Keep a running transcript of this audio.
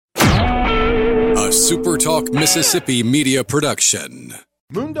SuperTalk Mississippi media production.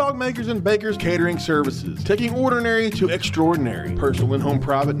 Moondog Makers and Bakers Catering Services, taking ordinary to extraordinary. Personal and home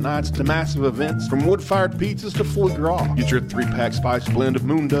private nights to massive events, from wood-fired pizzas to foie gras. Get your 3-pack spice blend of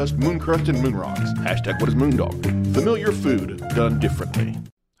moon dust, moon crust, and moon rocks. Hashtag what is Moondog? Familiar food done differently.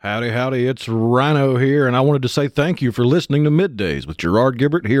 Howdy, it's Rhino here, and I wanted to say thank you for listening to MidDays with Gerard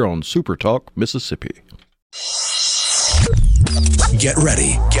Gibert here on SuperTalk Mississippi. Get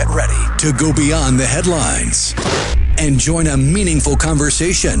ready to go beyond the headlines and join a meaningful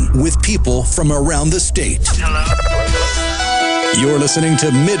conversation with people from around the state. Hello? You're listening to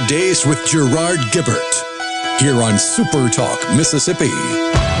MidDays with Gerard Gibert here on SuperTalk Mississippi.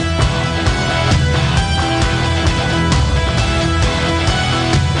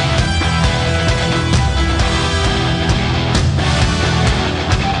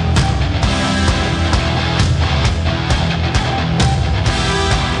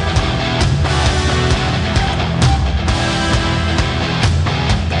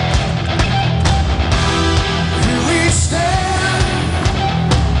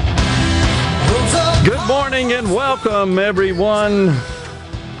 And welcome, everyone.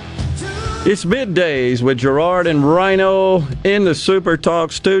 It's MidDays with Gerard and Rhino in the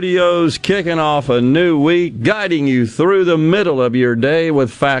SuperTalk studios, kicking off a new week, guiding you through the middle of your day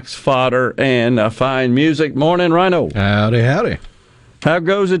with facts, fodder, and fine music. Morning, Rhino. Howdy. How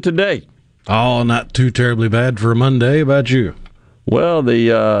goes it today? Oh, not too terribly bad for a Monday. How about you? Well,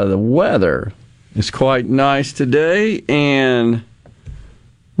 the weather is quite nice today, and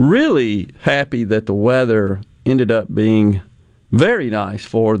really happy that the weather ended up being very nice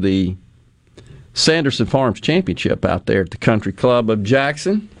for the Sanderson Farms Championship out there at the Country Club of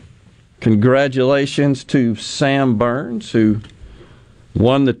Jackson. Congratulations to Sam Burns, who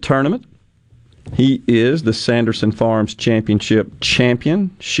won the tournament. He is the Sanderson Farms Championship champion,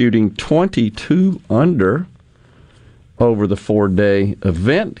 shooting 22 under over the 4-day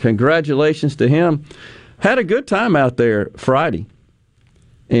event. Congratulations to him. Had a good time out there Friday.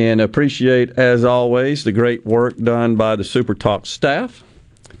 And appreciate, as always, the great work done by the SuperTalk staff,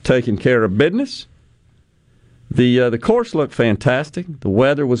 taking care of business. The course looked fantastic. The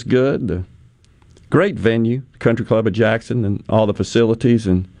weather was good. The great venue, Country Club of Jackson, and all the facilities.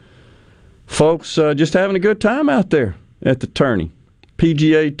 And folks just having a good time out there at the tourney.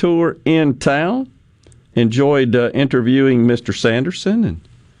 PGA Tour in town. Enjoyed interviewing Mr. Sanderson and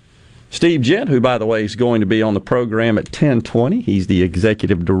Steve Jent, who, by the way, is going to be on the program at 10:20. He's the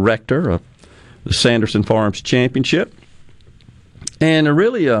executive director of the Sanderson Farms Championship. And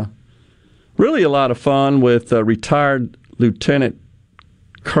really a lot of fun with retired Lieutenant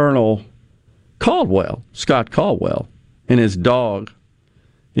Colonel Scott Caldwell, and his dog,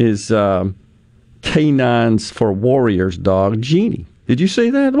 his Canines for Warriors dog, Jeannie. Did you see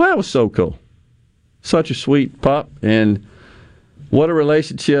that? Well, that was so cool. Such a sweet pup, and what a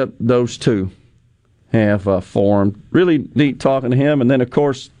relationship those two have formed. Really neat talking to him. And then, of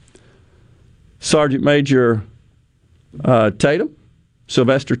course, Sergeant Major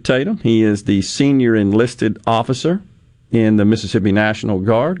Sylvester Tatum. He is the senior enlisted officer in the Mississippi National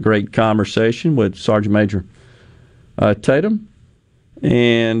Guard. Great conversation with Sergeant Major Tatum.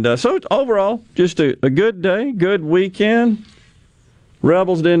 And so overall, just a good day, good weekend.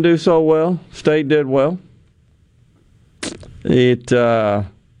 Rebels didn't do so well. State did well. That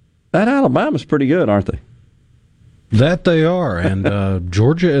Alabama's pretty good, aren't they? That they are, and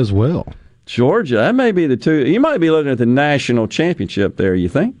Georgia as well. Georgia, that may be the two. You might be looking at the national championship there, you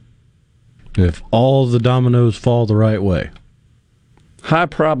think? If all the dominoes fall the right way. High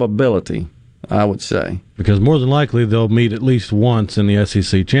probability, I would say. Because more than likely they'll meet at least once in the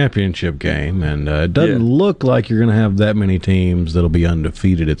SEC championship game, and it doesn't look like you're going to have that many teams that'll be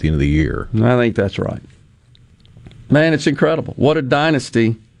undefeated at the end of the year. I think that's right. Man, it's incredible. What a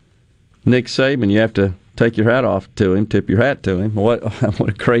dynasty. Nick Saban, you have to take your hat off to him, tip your hat to him. What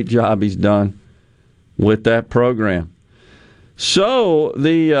a great job he's done with that program. So,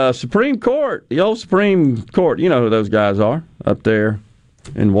 the Supreme Court, the old Supreme Court, you know who those guys are up there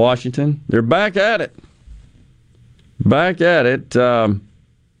in Washington. They're back at it.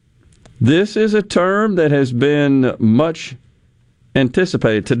 This is a term that has been much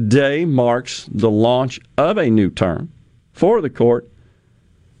anticipated. Today marks the launch of a new term for the court.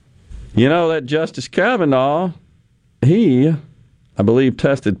 You know that Justice Kavanaugh, he, I believe,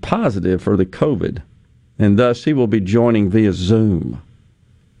 tested positive for the COVID, and thus he will be joining via Zoom,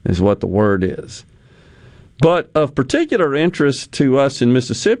 is what the word is. But of particular interest to us in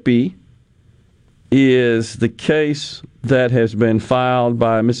Mississippi is the case that has been filed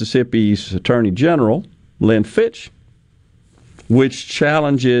by Mississippi's Attorney General, Lynn Fitch, which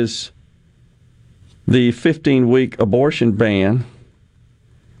challenges the 15-week abortion ban.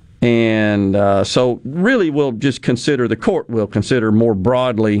 And so really the court will consider more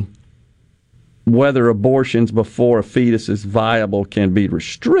broadly whether abortions before a fetus is viable can be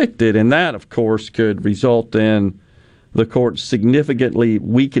restricted. And that, of course, could result in the court significantly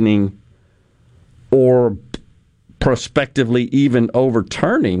weakening or prospectively even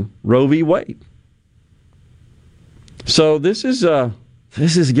overturning Roe v. Wade. So this is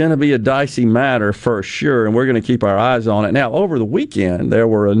going to be a dicey matter for sure, and we're going to keep our eyes on it. Now, over the weekend, there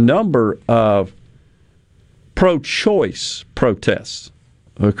were a number of pro-choice protests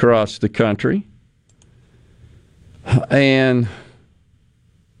across the country. And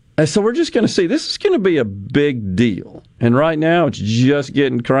so we're just going to see. This is going to be a big deal. And right now, it's just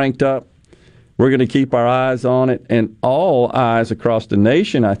getting cranked up. We're going to keep our eyes on it. And all eyes across the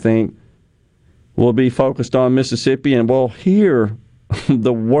nation, I think, will be focused on Mississippi. And we'll hear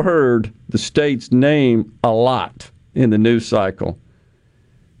the state's name a lot in the news cycle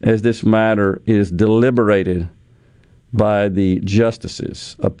as this matter is deliberated by the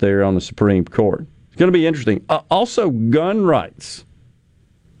justices up there on the Supreme Court. It's going to be interesting. Also, gun rights.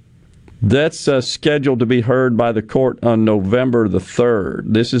 That's scheduled to be heard by the court on November the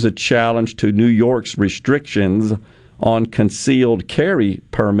 3rd. This is a challenge to New York's restrictions on concealed carry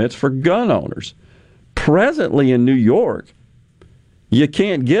permits for gun owners. Presently in New York, you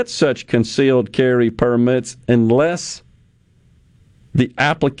can't get such concealed carry permits unless the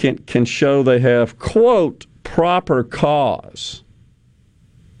applicant can show they have, quote, proper cause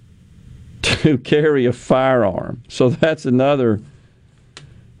to carry a firearm. So that's another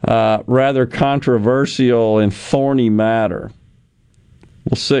rather controversial and thorny matter.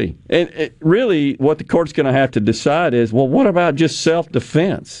 We'll see. And really, what the court's going to have to decide is, well, what about just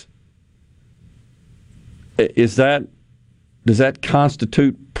self-defense? Does that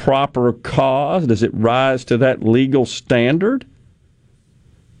constitute proper cause? Does it rise to that legal standard?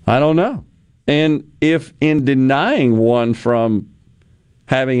 I don't know. And if in denying one from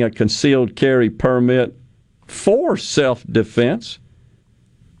having a concealed carry permit for self-defense,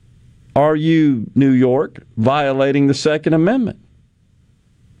 are you, New York, violating the Second Amendment?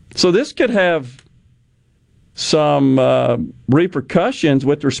 So this could have some repercussions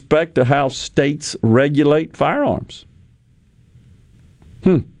with respect to how states regulate firearms.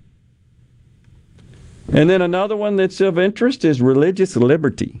 And then another one that's of interest is religious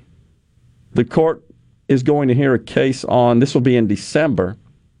liberty. The court is going to hear a case on, this will be in December,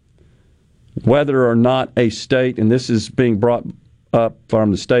 whether or not a state, and this is being brought up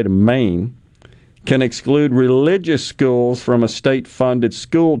from the state of Maine, can exclude religious schools from a state-funded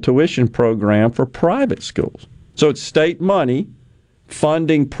school tuition program for private schools. So it's state money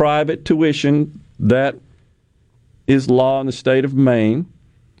funding private tuition. That is law in the state of Maine.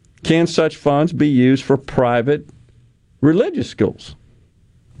 Can such funds be used for private religious schools?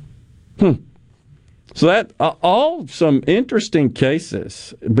 So that all some interesting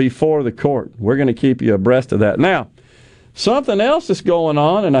cases before the court. We're going to keep you abreast of that. Now, something else is going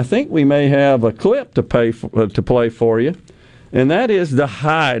on, and I think we may have a clip to play for you, and that is the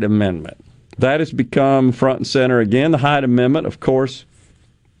Hyde Amendment. That has become front and center again. The Hyde Amendment, of course,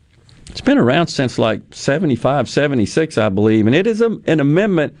 it's been around since like 75, 76, I believe, and it is an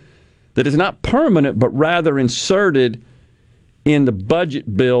amendment that is not permanent, but rather inserted in the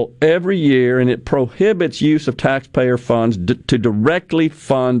budget bill every year, and it prohibits use of taxpayer funds to directly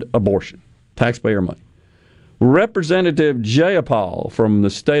fund abortion, taxpayer money. Representative Jayapal from the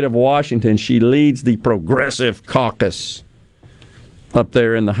state of Washington, she leads the Progressive Caucus up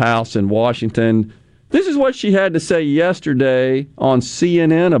there in the House in Washington. This is what she had to say yesterday on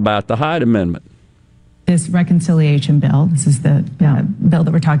CNN about the Hyde Amendment. This reconciliation bill, this is the bill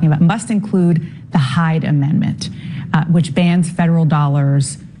that we're talking about, must include the Hyde Amendment, which bans federal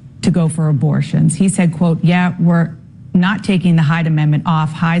dollars to go for abortions. He said, quote, yeah, we're not taking the Hyde Amendment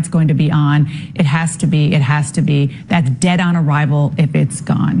off. Hyde's going to be on. It has to be. It has to be. That's dead on arrival if it's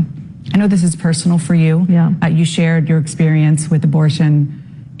gone. I know this is personal for you. Yeah. You shared your experience with abortion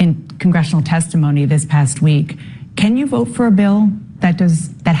in congressional testimony this past week. Can you vote for a bill that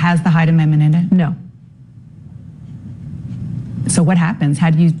has the Hyde Amendment in it? No. So what happens? How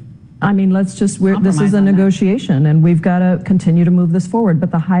do you? I mean, this is a negotiation, and we've got to continue to move this forward.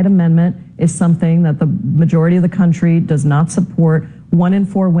 But the Hyde Amendment is something that the majority of the country does not support. 1 in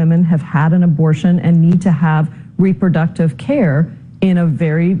 4 women have had an abortion and need to have reproductive care in a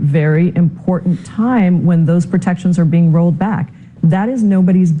very, very important time when those protections are being rolled back. That is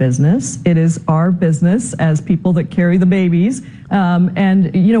nobody's business. It is our business as people that carry the babies.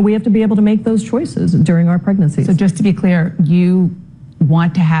 And, we have to be able to make those choices during our pregnancies. So just to be clear, you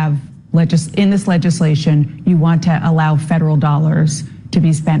want to have in this legislation, you want to allow federal dollars to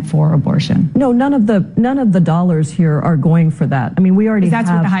be spent for abortion. No, none of the dollars here are going for that. I mean, we already that's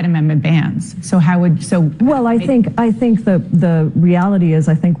what the Hyde Amendment bans. So Well, I think the reality is,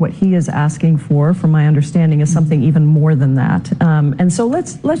 I think what he is asking for, from my understanding, is something even more than that. And so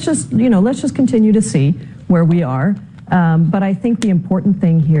let's just continue to see where we are. But I think the important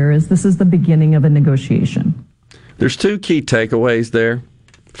thing here is this is the beginning of a negotiation. There's two key takeaways there.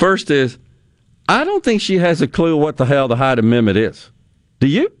 First is, I don't think she has a clue what the hell the Hyde Amendment is. Do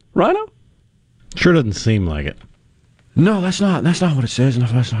you, Rhino? Sure doesn't seem like it. No, that's not what it says. No,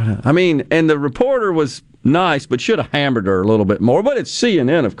 that's not it. I mean, and the reporter was nice, but should have hammered her a little bit more. But it's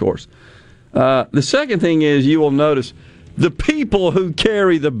CNN, of course. The second thing is, you will notice the people who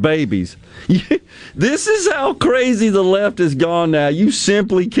carry the babies. This is how crazy the left has gone now. You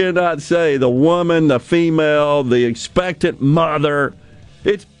simply cannot say the woman, the female, the expectant mother.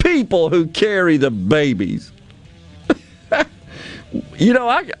 It's people who carry the babies. You know,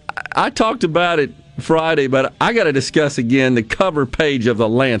 I talked about it Friday, but I got to discuss again the cover page of the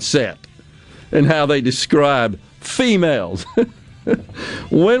Lancet and how they describe females.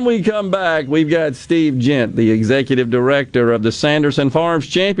 When we come back, we've got Steve Jent, the executive director of the Sanderson Farms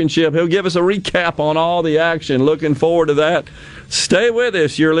Championship. He'll give us a recap on all the action. Looking forward to that. Stay with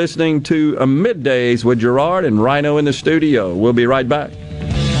us. You're listening to Middays with Gerard and Rhino in the studio. We'll be right back.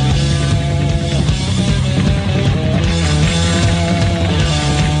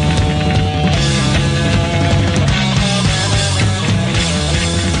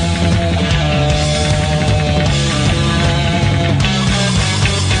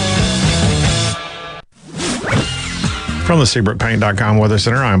 From the SeabrookPaint.com Weather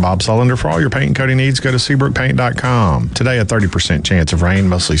Center, I'm Bob Sullender. For all your paint and coating needs, go to SeabrookPaint.com. Today, a 30% chance of rain,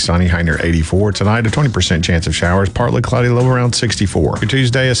 mostly sunny, high near 84. Tonight, a 20% chance of showers, partly cloudy, low around 64. For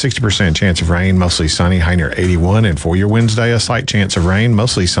Tuesday, a 60% chance of rain, mostly sunny, high near 81. And for your Wednesday, a slight chance of rain,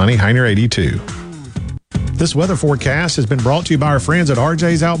 mostly sunny, high near 82. This weather forecast has been brought to you by our friends at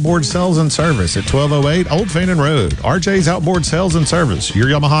RJ's Outboard Sales and Service at 1208 Old Fannin Road. RJ's Outboard Sales and Service, your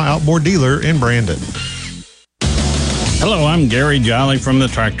Yamaha outboard dealer in Brandon. Hello, I'm Gary Jolly from the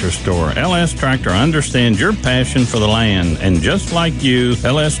Tractor Store. LS Tractor understands your passion for the land, and just like you,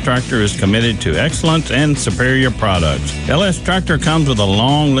 LS Tractor is committed to excellence and superior products. LS Tractor comes with a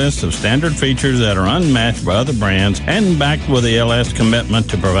long list of standard features that are unmatched by other brands and backed with the LS commitment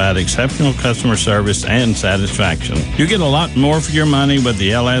to provide exceptional customer service and satisfaction. You get a lot more for your money with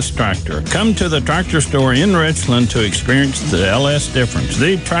the LS Tractor. Come to the Tractor Store in Richland to experience the LS difference.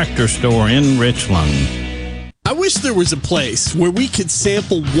 The Tractor Store in Richland. I wish there was a place where we could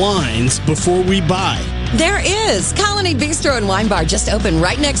sample wines before we buy. There is. Colony Bistro and Wine Bar just opened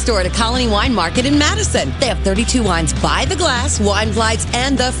right next door to Colony Wine Market in Madison. They have 32 wines by the glass, wine flights,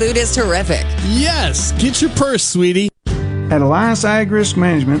 and the food is terrific. Yes. Get your purse, sweetie. At Alliance Ag Risk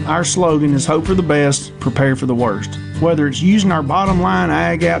Management, our slogan is hope for the best, prepare for the worst. Whether it's using our bottom line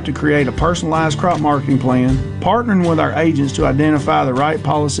ag app to create a personalized crop marketing plan, partnering with our agents to identify the right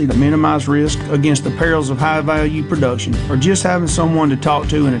policy to minimize risk against the perils of high value production, or just having someone to talk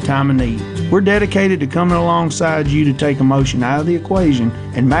to in a time of need, we're dedicated to coming alongside you to take emotion out of the equation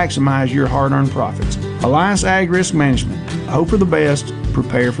and maximize your hard-earned profits. Alliance Ag Risk Management. Hope for the best,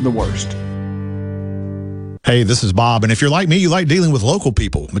 prepare for the worst. Hey, this is Bob, and if you're like me, you like dealing with local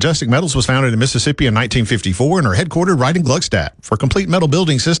people. Majestic Metals was founded in Mississippi in 1954 and are headquartered right in Gluckstadt. For complete metal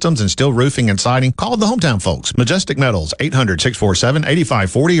building systems and steel roofing and siding, call the hometown folks. Majestic Metals,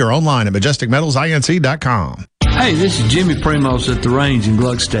 800-647-8540 or online at majesticmetalsinc.com. Hey, this is Jimmy Primos at the range in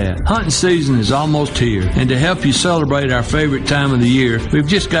Gluckstadt. Hunting season is almost here, and to help you celebrate our favorite time of the year, we've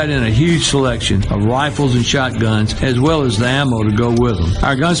just got in a huge selection of rifles and shotguns, as well as the ammo to go with them.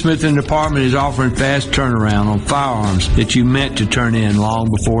 Our gunsmithing department is offering fast turnaround on firearms that you meant to turn in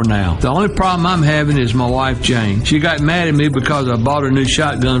long before now. The only problem I'm having is my wife, Jane. She got mad at me because I bought a new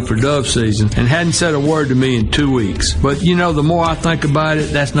shotgun for dove season and hadn't said a word to me in 2 weeks. But you know, the more I think about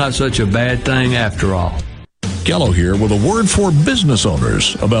it, that's not such a bad thing after all. Gallo here with a word for business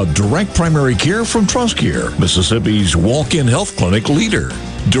owners about direct primary care from TrustCare, Mississippi's walk-in health clinic leader.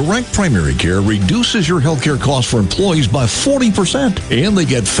 Direct primary care reduces your healthcare costs for employees by 40%, and they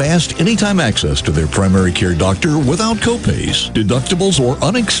get fast, anytime access to their primary care doctor without copays, deductibles, or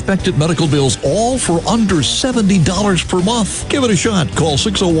unexpected medical bills, all for under $70 per month. Give it a shot. Call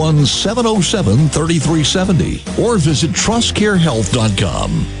 601-707-3370 or visit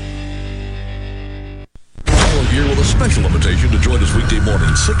trustcarehealth.com. Here with a special invitation to join us weekday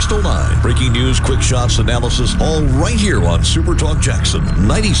morning, 6 to 9. Breaking news, quick shots, analysis, all right here on SuperTalk Jackson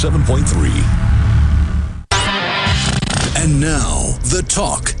 97.3. And now, The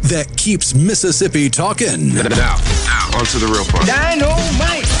talk that keeps Mississippi talking. Now, on to the real part.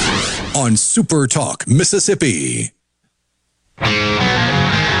 Dynamite! On SuperTalk Mississippi.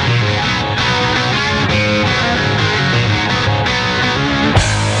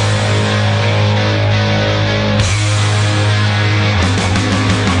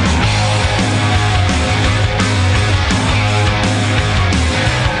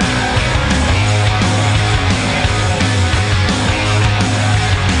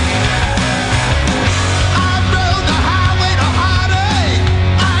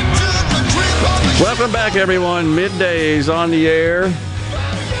 Welcome back, everyone. MidDays on the air.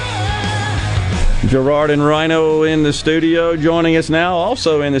 Gerard and Rhino in the studio. Joining us now,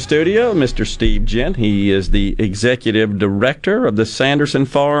 also in the studio, Mr. Steve Jent. He is the executive director of the Sanderson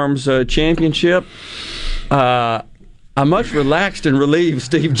Farms Championship. I'm much relaxed and relieved,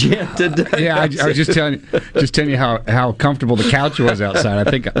 Steve Jent, today. Yeah, I was just telling you how comfortable the couch was outside.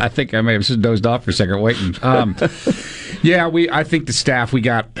 I think I may have just dozed off for a second waiting. I think the staff we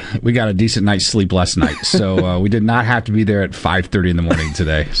got a decent night's sleep last night, so we did not have to be there at 5:30 in the morning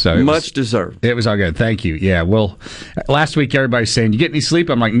today. So much deserved. It was all good. Thank you. Yeah. Well, last week everybody's saying, "You get any sleep?"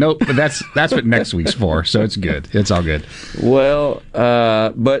 I'm like, "Nope," but that's what next week's for. So it's good. It's all good. Well,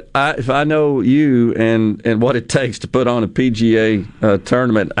 but if I know you and what it takes to put on a PGA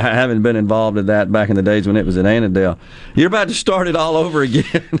tournament, I haven't been involved in that back in the days when it was in Annandale. You're about to start it all over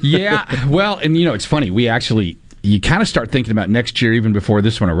again. Yeah. Well, and it's funny. You kind of start thinking about next year even before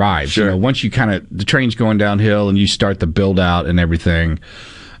this one arrives. Sure. Once the train's going downhill and you start the build out and everything,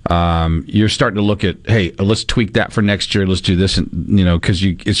 you're starting to look at, hey, let's tweak that for next year. Let's do this, because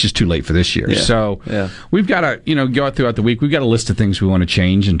it's just too late for this year. Yeah. So we've got to, go out throughout the week. We've got a list of things we want to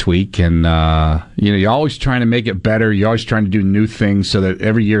change and tweak, and you're always trying to make it better. You're always trying to do new things so that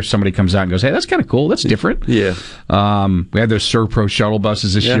every year somebody comes out and goes, hey, that's kind of cool. That's different. Yeah. We had those Serpro shuttle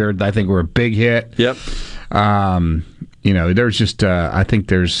buses this year. I think were a big hit. Yep. There's just I think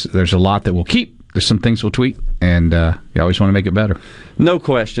there's a lot that we'll keep. There's some things we'll tweak, and you always want to make it better. No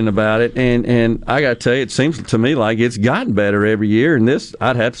question about it. And I got to tell you, it seems to me like it's gotten better every year. And this,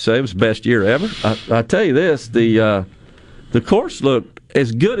 I'd have to say, was the best year ever. I tell you this, the course looked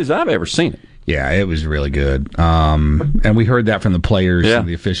as good as I've ever seen it. Yeah, it was really good. And we heard that from the players and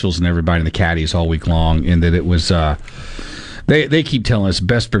the officials and everybody in the caddies all week long, in that it was They keep telling us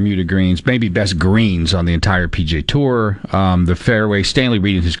best Bermuda greens, maybe best greens on the entire PGA Tour. The fairway, Stanley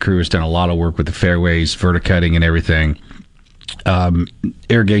Reed and his crew has done a lot of work with the fairways, verticutting and everything.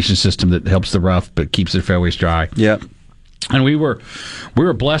 Irrigation system that helps the rough but keeps the fairways dry. Yep. And we were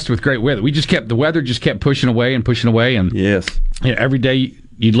blessed with great weather. The weather just kept pushing away, and yes, every day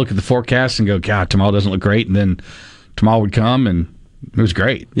you'd look at the forecast and go, God, tomorrow doesn't look great, and then tomorrow would come and it was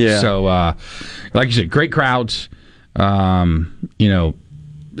great. Yeah. So like you said, great crowds. Yesterday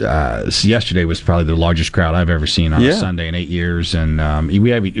was probably the largest crowd I've ever seen on a Sunday in 8 years, and we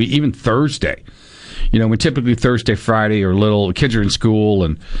have even Thursday. When typically Thursday, Friday are little kids are in school,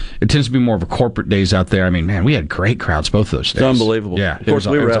 and it tends to be more of a corporate days out there. I mean, man, we had great crowds both those days. It's unbelievable. Yeah, of course,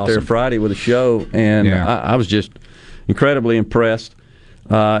 we were out there Friday with a show, and I was just incredibly impressed,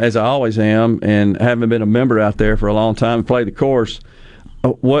 as I always am, and having been a member out there for a long time and played the course.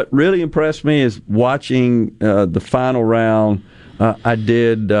 What really impressed me is watching the final round I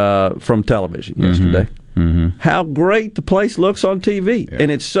did from television yesterday. Mm-hmm. How great the place looks on TV. Yeah.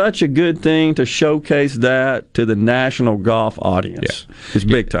 And it's such a good thing to showcase that to the national golf audience. Yeah. It's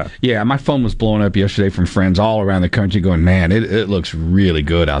big time. Yeah, my phone was blowing up yesterday from friends all around the country going, man, it looks really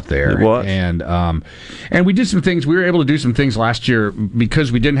good out there. It was. And we did some things. We were able to do some things last year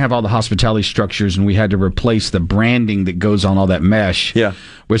because we didn't have all the hospitality structures, and we had to replace the branding that goes on all that mesh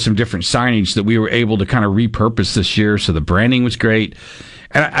with some different signage that we were able to kind of repurpose this year. So the branding was great.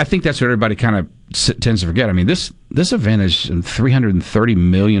 And I think that's what everybody kind of tends to forget. I mean, this event is 330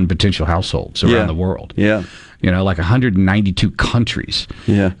 million potential households around the world. Yeah. Like 192 countries.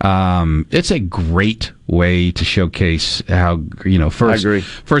 Yeah. It's a great way to showcase how, first, I agree.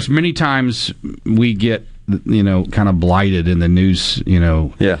 First, many times we get, kind of blighted in the news,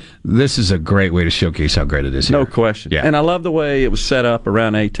 Yeah. This is a great way to showcase how great it is here. No question. Yeah. And I love the way it was set up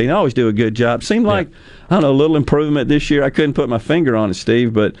around 18. I always do a good job. Seemed like, I don't know, a little improvement this year. I couldn't put my finger on it,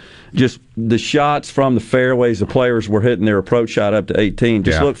 Steve, but just the shots from the fairways, the players were hitting their approach shot up to 18.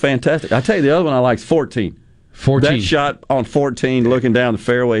 Just looked fantastic. I tell you, the other one I liked is 14. 14. That shot on 14, looking down the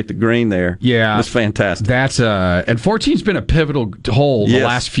fairway at the green there, was fantastic. That's and 14's been a pivotal hole the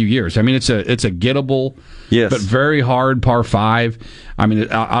last few years. I mean, it's a gettable, but very hard par 5. I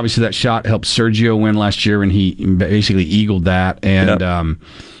mean, obviously that shot helped Sergio win last year, and he basically eagled that. And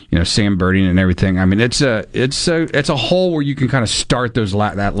sand birding and everything. I mean, it's a hole where you can kind of start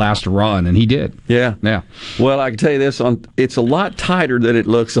that last run, and he did. Yeah. Well, I can tell you this: it's a lot tighter than it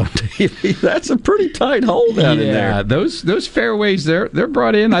looks on TV. That's a pretty tight hole down in there. Yeah, those fairways they're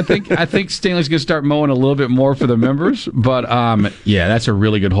brought in. I think Stanley's going to start mowing a little bit more for the members, but that's a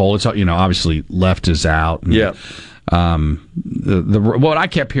really good hole. It's obviously left is out. And, what I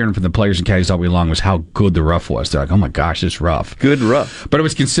kept hearing from the players and caddies all week long was how good the rough was. They're like, "Oh my gosh, it's rough." Good rough, but it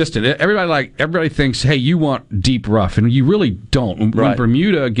was consistent. Everybody thinks, "Hey, you want deep rough," and you really don't. When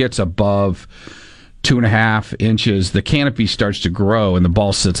Bermuda gets above 2.5 inches, the canopy starts to grow and the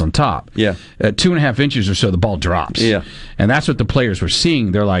ball sits on top. Yeah, at 2.5 inches or so, the ball drops. Yeah, and that's what the players were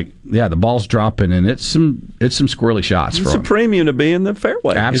seeing. They're like, "Yeah, the ball's dropping, and it's some squirrely shots." It's a premium to be in the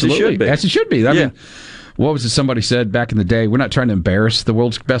fairway. Absolutely, as it should be. I mean, what was it somebody said back in the day? We're not trying to embarrass the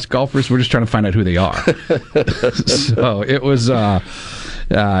world's best golfers. We're just trying to find out who they are. So it was a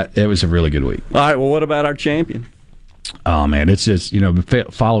really good week. All right. Well, what about our champion? Oh man, it's just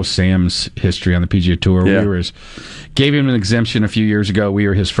follow Sam's history on the PGA Tour. Yeah. We gave him an exemption a few years ago. We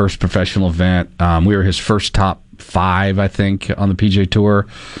were his first professional event. We were his first top 5, I think, on the PGA Tour.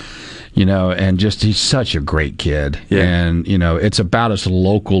 And just he's such a great kid. Yeah. And, it's about as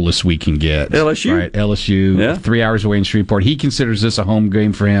local as we can get. LSU. Right? LSU, 3 hours away in Shreveport. He considers this a home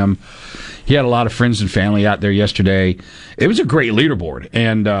game for him. He had a lot of friends and family out there yesterday. It was a great leaderboard.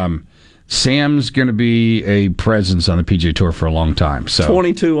 And Sam's going to be a presence on the PGA Tour for a long time. So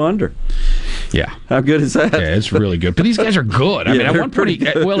 22 under. Yeah. How good is that? Yeah, it's really good. But these guys are good. I mean, at one point, he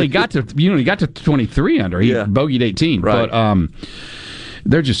got to 23 under. He bogeyed 18. Right. But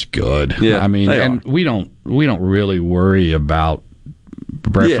they're just good. Yeah, I mean, and we don't really worry about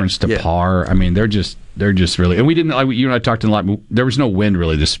reference to par. I mean, they're just really, and we didn't, like you and I talked a lot. There was no wind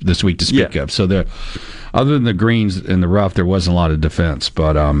really this week to speak of. So other than the greens and the rough, there wasn't a lot of defense.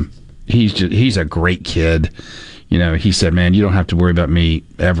 But he's a great kid. He said, "Man, you don't have to worry about me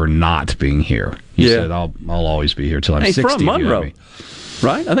ever not being here." He said, "I'll always be here till I'm 60." He's from Monroe.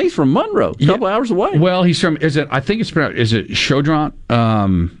 Right? I think he's from Monroe, a couple hours away. Well, he's from, is it Chaudron?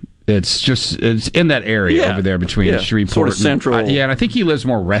 It's in that area over there between Shreveport. Sort of central. And I think he lives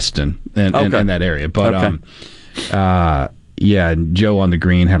more Reston in that area. But, Joe on the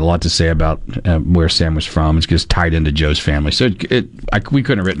green had a lot to say about where Sam was from. It's just tied into Joe's family. So we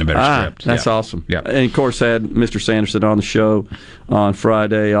couldn't have written a better script. That's awesome. Yeah. And, of course, had Mr. Sanderson on the show on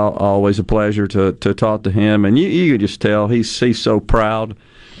Friday. Always a pleasure to talk to him. And you could just tell he's so proud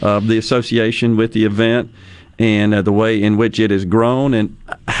of the association with the event and the way in which it has grown. And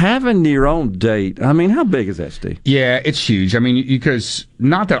having your own date, I mean, how big is that, Steve? Yeah, it's huge. I mean, because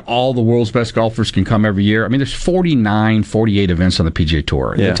not that all the world's best golfers can come every year. I mean, there's 48 events on the PGA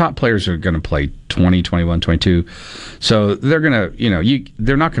Tour. Yeah. The top players are going to play 20, 21, 22. So they're going to,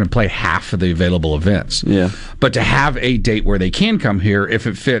 they're not going to play half of the available events. Yeah. But to have a date where they can come here, if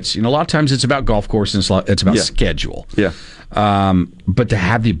it fits, a lot of times it's about golf course and it's about schedule. Yeah. But to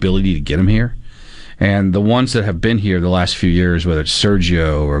have the ability to get them here, and the ones that have been here the last few years, whether it's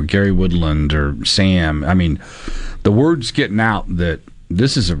Sergio or Gary Woodland or Sam, I mean, the word's getting out that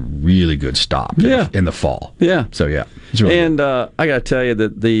this is a really good stop in the fall. Yeah. So, it's really and I got to tell you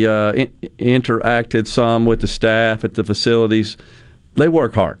that the interacted some with the staff at the facilities. They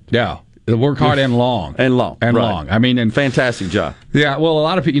work hard. Yeah. They work hard and long. Long. I mean, and fantastic job. Yeah, well, a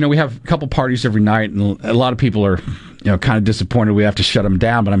lot of people, we have a couple parties every night, and a lot of people are, kind of disappointed we have to shut them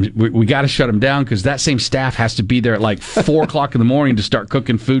down. But we got to shut them down because that same staff has to be there at like 4 o'clock in the morning to start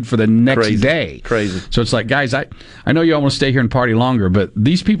cooking food for the next day. Crazy. So it's like, guys, I know you all want to stay here and party longer, but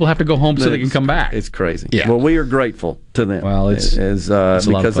these people have to go home so they can come back. It's crazy. Yeah. Well, we are grateful to them. Well, it's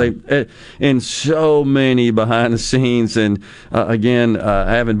because they in so many behind the scenes, and again,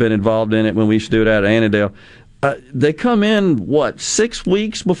 I haven't been involved in it when we used to do it out of Annandale. They come in, 6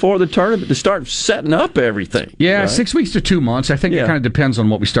 weeks before the tournament to start setting up everything? Yeah, right? 6 weeks to 2 months. I think it kind of depends on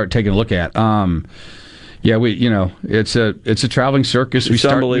what we start taking a look at. It's a traveling circus. We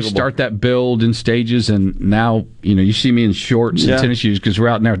start that build in stages, and now you see me in shorts and tennis shoes because we're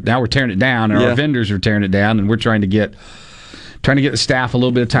out there. Now we're tearing it down, and our vendors are tearing it down, and we're trying to get the staff a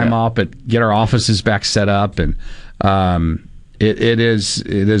little bit of time off, but get our offices back set up, and It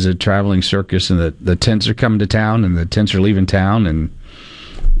is a traveling circus, and the tents are coming to town, and the tents are leaving town, and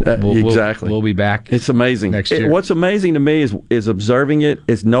we'll be back. It's amazing next year. What's amazing to me is observing it,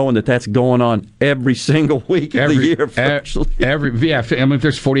 is knowing that's going on every single week of the year. I mean, if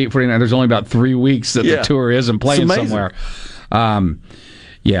there's 48, 49, there's only about 3 weeks that the tour isn't playing somewhere.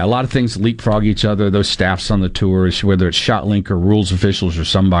 Yeah, a lot of things leapfrog each other. Those staffs on the tours, whether it's ShotLink or rules officials or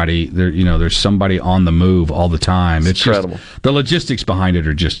somebody, there's somebody on the move all the time. It's incredible. The logistics behind it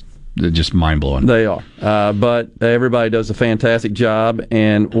are just mind blowing. They are, but everybody does a fantastic job.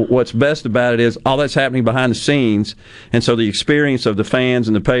 And what's best about it is all that's happening behind the scenes, and so the experience of the fans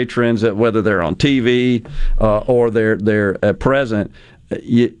and the patrons, whether they're on TV or they're present.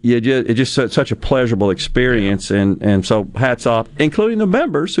 It's just such a pleasurable experience, and so hats off, including the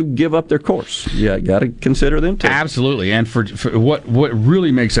members who give up their course. Yeah, got to consider them too. Absolutely, and for what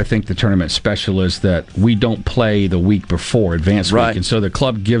really makes, I think, the tournament special is that we don't play the week before advanced week, and so the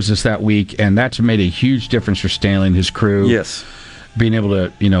club gives us that week, and that's made a huge difference for Stanley and his crew. Yes. Being able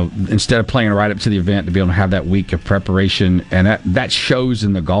to, instead of playing right up to the event, to be able to have that week of preparation, and that shows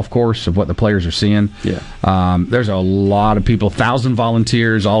in the golf course of what the players are seeing. Yeah, there's a lot of people, 1,000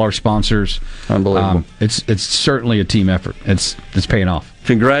 volunteers, all our sponsors. Unbelievable. It's certainly a team effort. It's paying off.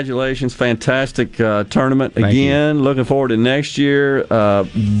 Congratulations, fantastic tournament again. Looking forward to next year.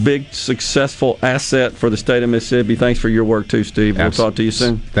 Big successful asset for the state of Mississippi. Thanks for your work too, Steve. We'll talk to you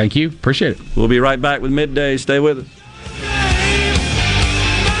soon. Thank you. Appreciate it. We'll be right back with MidDays. Stay with us.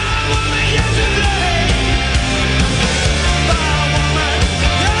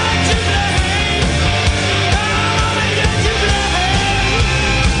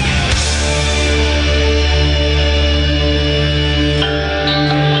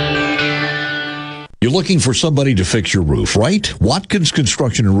 You're looking for somebody to fix your roof, right? Watkins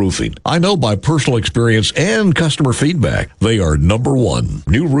Construction and Roofing. I know by personal experience and customer feedback, they are number one.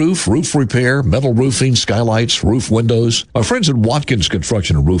 New roof, roof repair, metal roofing, skylights, roof windows. Our friends at Watkins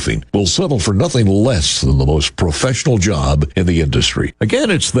Construction and Roofing will settle for nothing less than the most professional job in the industry. Again,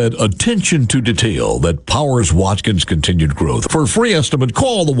 it's that attention to detail that powers Watkins' continued growth. For a free estimate,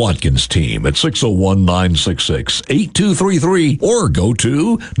 call the Watkins team at 601-966-8233 or go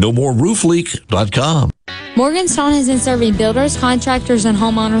to nomoreroofleak.com. Morganstone has been serving builders, contractors, and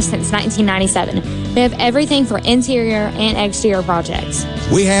homeowners since 1997. They have everything for interior and exterior projects.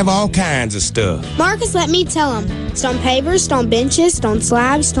 We have all kinds of stuff. Marcus, let me tell them. Stone pavers, stone benches, stone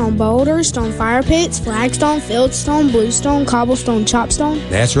slabs, stone boulders, stone fire pits, flagstone, fieldstone, bluestone, cobblestone, chopstone.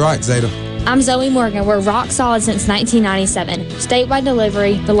 That's right, Zeta. I'm Zoe Morgan. We're rock solid since 1997. Statewide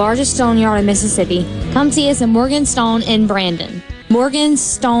delivery, the largest stone yard in Mississippi. Come see us in Morganstone in Brandon.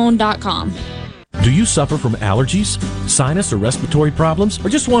 Morganstone.com. Do you suffer from allergies, sinus, or respiratory problems, or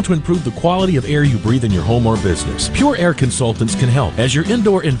just want to improve the quality of air you breathe in your home or business? Pure Air Consultants can help. As your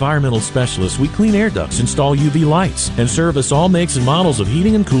indoor environmental specialists, we clean air ducts, install UV lights, and service all makes and models of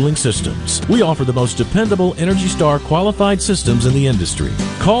heating and cooling systems. We offer the most dependable Energy Star qualified systems in the industry.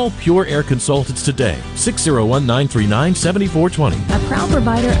 Call Pure Air Consultants today, 601-939-7420. A proud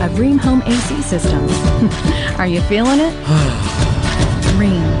provider of Rheem Home AC systems. Are you feeling it?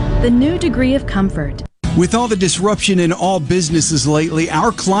 Rheem, the new degree of comfort. With all the disruption in all businesses lately,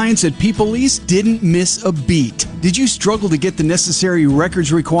 our clients at People East didn't miss a beat. Did you struggle to get the necessary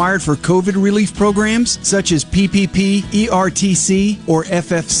records required for COVID relief programs such as PPP, ERTC, or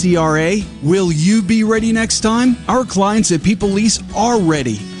FFCRA? Will you be ready next time? Our clients at People East are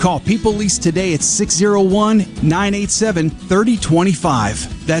ready. Call People East today at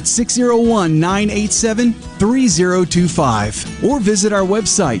 601-987-3025. That's 601-987-3025. Or visit our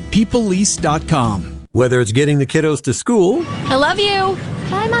website, peopleeast.com. Whether it's getting the kiddos to school, I love you.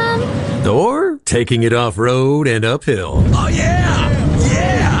 Bye, Mom. or taking it off-road and uphill. Oh, yeah!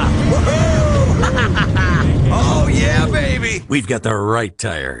 Yeah! Woohoo! Oh, yeah, baby! We've got the right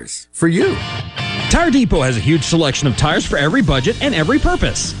tires for you. Tire Depot has a huge selection of tires for every budget and every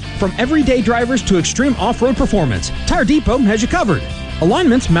purpose. From everyday drivers to extreme off-road performance, Tire Depot has you covered.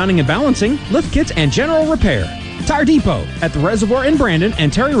 Alignments, mounting and balancing, lift kits, and general repair. Tire Depot at the Reservoir in Brandon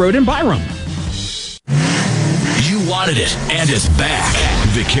and Terry Road in Byram. You wanted it, and it's back.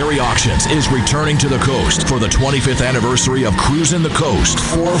 Vicari Auctions is returning to the coast for the 25th anniversary of Cruising the Coast.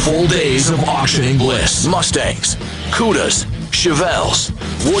 4 full days of auctioning bliss. Mustangs, Cudas, Chevelles,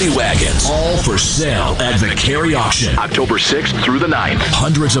 Woody Wagons, all for sale at Vicari Auction. October 6th through the 9th.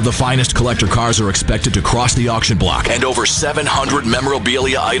 Hundreds of the finest collector cars are expected to cross the auction block, and over 700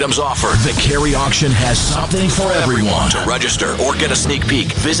 memorabilia items offered. Vicari Auction has something for everyone. To register or get a sneak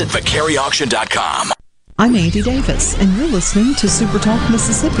peek, visit vicariauction.com. I'm Andy Davis, and you're listening to SuperTalk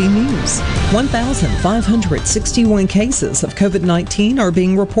Mississippi News. 1,561 cases of COVID-19 are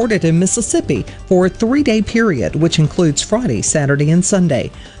being reported in Mississippi for a 3-day period, which includes Friday, Saturday, and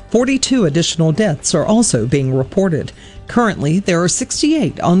Sunday. 42 additional deaths are also being reported. Currently, there are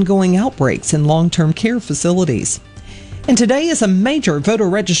 68 ongoing outbreaks in long-term care facilities. And today is a major voter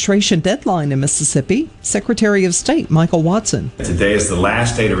registration deadline in Mississippi. Secretary of State Michael Watson. Today is the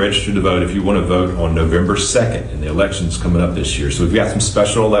last day to register to vote if you want to vote on November 2nd, and the election's coming up this year. So we've got some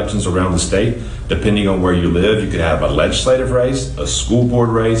special elections around the state. Depending on where you live, you could have a legislative race, a school board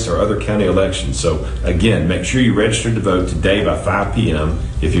race, or other county elections. So again, make sure you register to vote today by 5 p.m.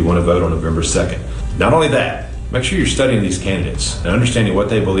 if you want to vote on November 2nd. Not only that, make sure you're studying these candidates and understanding what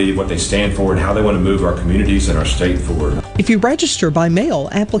they believe, what they stand for, and how they want to move our communities and our state forward. If you register by mail,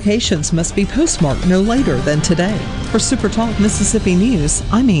 applications must be postmarked no later than today. For SuperTalk Mississippi News,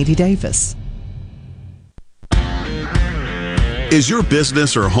 I'm Andy Davis. Is your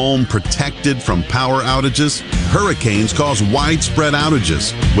business or home protected from power outages? Hurricanes cause widespread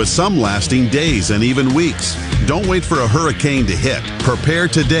outages, with some lasting days and even weeks. Don't wait for a hurricane to hit. Prepare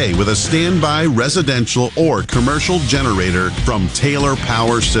today with a standby residential or commercial generator from Taylor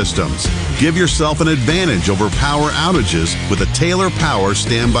Power Systems. Give yourself an advantage over power outages with a Taylor Power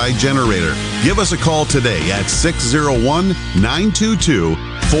standby generator. Give us a call today at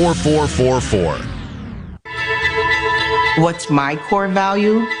 601-922-4444. What's my core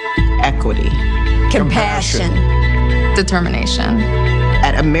value? Equity. Compassion. Determination.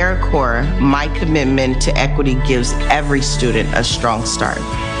 At AmeriCorps, my commitment to equity gives every student a strong start.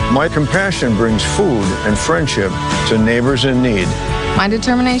 My compassion brings food and friendship to neighbors in need. My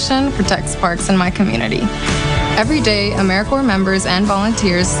determination protects parks in my community. Every day, AmeriCorps members and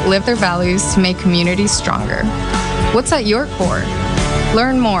volunteers live their values to make communities stronger. What's at your core?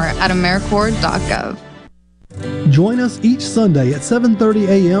 Learn more at AmeriCorps.gov. Join us each Sunday at 7:30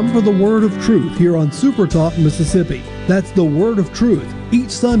 a.m. for the Word of Truth here on SuperTalk Mississippi. That's the Word of Truth, each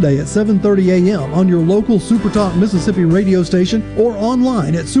Sunday at 7:30 a.m. on your local SuperTalk Mississippi radio station or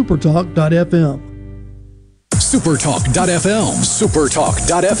online at supertalk.fm. SuperTalk.fm.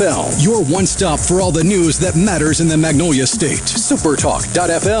 SuperTalk.fm. Your one stop for all the news that matters in the Magnolia State.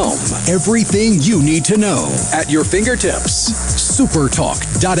 SuperTalk.fm. Everything you need to know at your fingertips.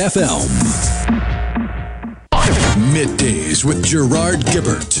 SuperTalk.fm. Middays with Gerard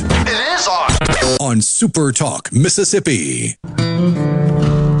Gibert. It is on SuperTalk Mississippi.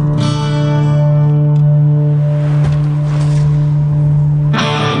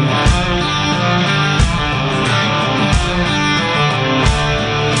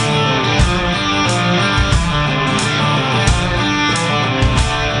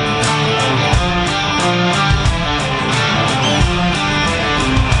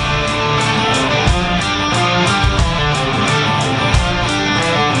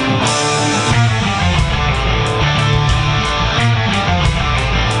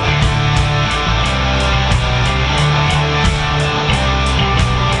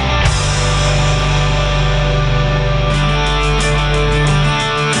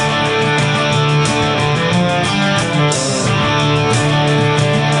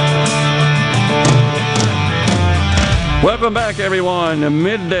 Welcome back, everyone.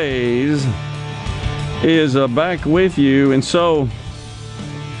 Middays is back with you, and so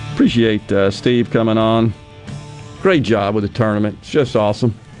appreciate Steve coming on. Great job with the tournament. It's just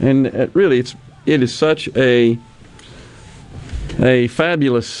awesome, and it is such a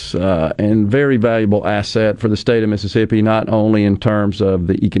fabulous and very valuable asset for the state of Mississippi, not only in terms of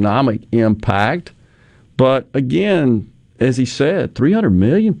the economic impact, but again, as he said, 300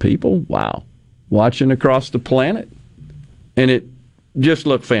 million people, wow, watching across the planet. And it just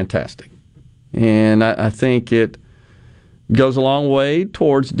looked fantastic. And I think it goes a long way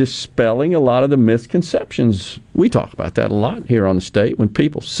towards dispelling a lot of the misconceptions. We talk about that a lot here on the state. When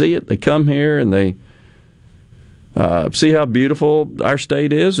people see it, they come here and they see how beautiful our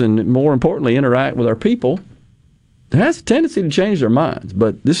state is, and more importantly, interact with our people. It has a tendency to change their minds.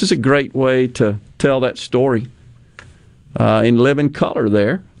 But this is a great way to tell that story in living color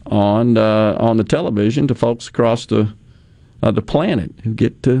there on the television to folks across the planet who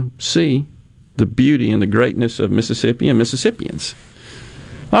get to see the beauty and the greatness of Mississippi and Mississippians.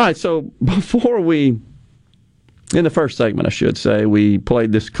 All right, so before in the first segment, I should say, we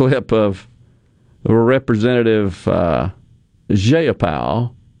played this clip of Representative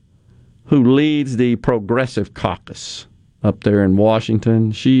Jayapal, who leads the Progressive Caucus up there in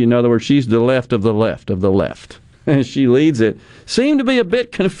Washington. In other words, she's the left of the left of the left, and she leads it. Seemed to be a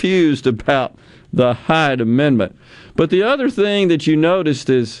bit confused about the Hyde Amendment. But the other thing that you noticed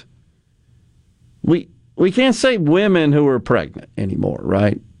is we can't say women who are pregnant anymore,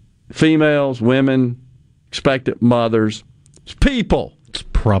 right? Females, women, expectant mothers. It's people. It's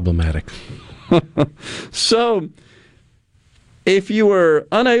problematic. So if you were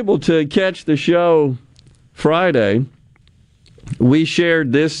unable to catch the show Friday, we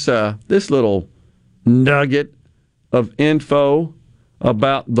shared this little nugget of info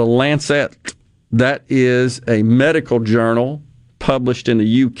about the Lancet. That is a medical journal published in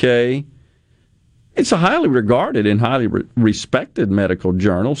the UK. It's a highly regarded and highly respected medical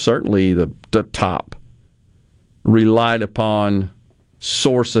journal, certainly the top relied upon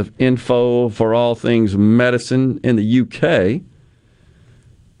source of info for all things medicine in the UK.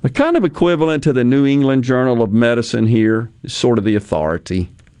 The kind of equivalent to the New England Journal of Medicine here is sort of the authority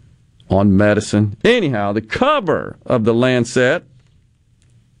on medicine. Anyhow, the cover of the Lancet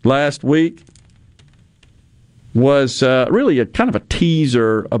last week was really a kind of a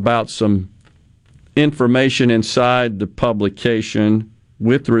teaser about some information inside the publication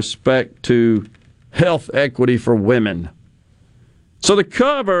with respect to health equity for women. So the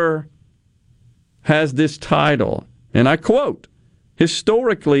cover has this title, and I quote,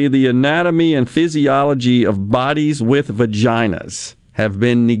 "Historically, the anatomy and physiology of bodies with vaginas have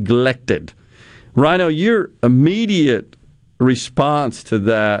been neglected." Rhino, your immediate response to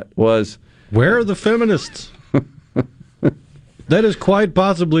that was, where are the feminists? That is quite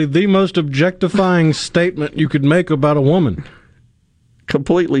possibly the most objectifying statement you could make about a woman.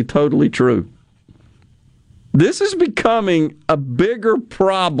 Completely, totally true. This is becoming a bigger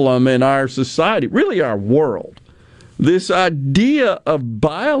problem in our society, really our world. This idea of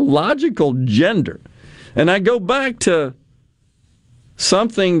biological gender. And I go back to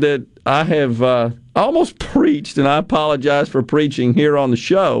something that I have almost preached, and I apologize for preaching here on the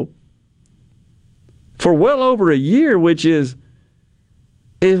show, for well over a year, which is,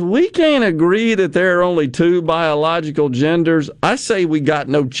 if we can't agree that there are only two biological genders, I say we got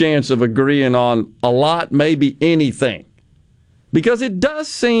no chance of agreeing on a lot, maybe anything. Because it does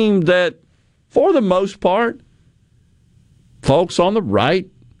seem that, for the most part, folks on the right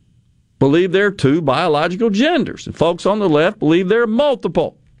believe there are two biological genders, and folks on the left believe there are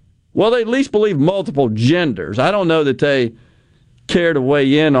multiple. Well, they at least believe multiple genders. I don't know that they care to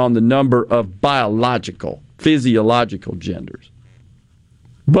weigh in on the number of biological, physiological genders.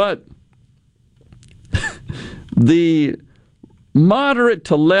 But the moderate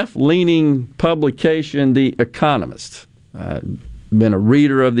to left-leaning publication, The Economist, I've been a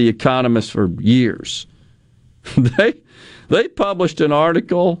reader of The Economist for years. They published an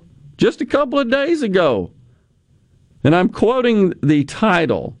article just a couple of days ago, and I'm quoting the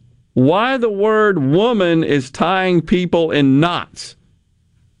title, "Why the Word Woman is Tying People in Knots."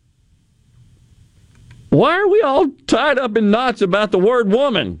 Why are we all tied up in knots about the word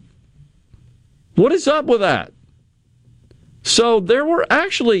woman? What is up with that? So there were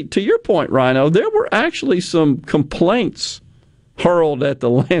actually, to your point, Rhino, there were actually some complaints hurled at the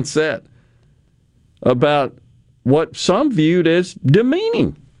Lancet about what some viewed as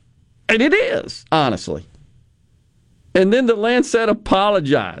demeaning. And it is, honestly. And then the Lancet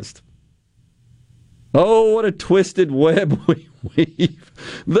apologized. Oh, what a twisted web we weave.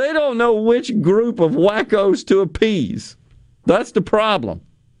 They don't know which group of wackos to appease. That's the problem.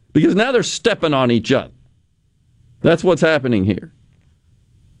 Because now they're stepping on each other. That's what's happening here.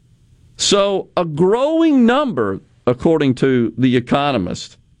 So a growing number, according to The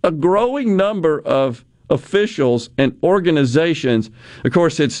Economist, a growing number of officials and organizations, of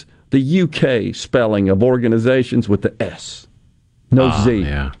course it's the UK spelling of organizations with the S, no Z.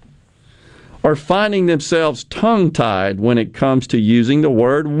 Yeah. Are finding themselves tongue-tied when it comes to using the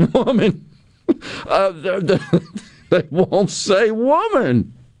word woman. They won't say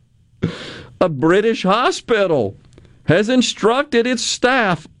woman. A British hospital has instructed its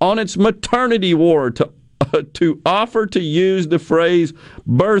staff on its maternity ward to offer to use the phrase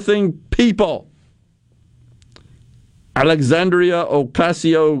birthing people. Alexandria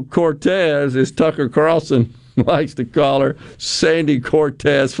Ocasio-Cortez, as Tucker Carlson likes to call her, Sandy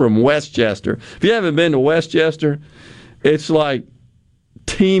Cortez from Westchester. If you haven't been to Westchester, it's like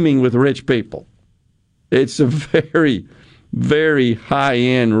teeming with rich people. It's a very, very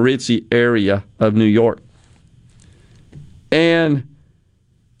high-end, ritzy area of New York. And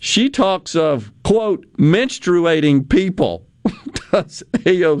she talks of, quote, menstruating people. That's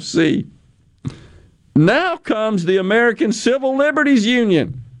AOC. Now comes the American Civil Liberties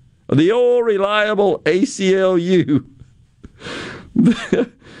Union, the old reliable ACLU.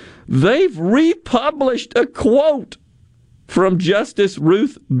 They've republished a quote from Justice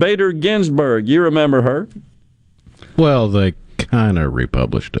Ruth Bader Ginsburg. You remember her? Well, they kind of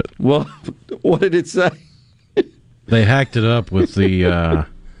republished it. Well, what did it say? They hacked it up with the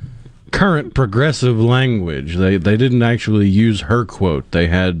current progressive language. They didn't actually use her quote. They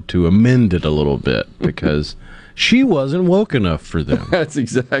had to amend it a little bit because she wasn't woke enough for them. That's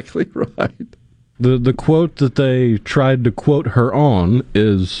exactly right. The quote that they tried to quote her on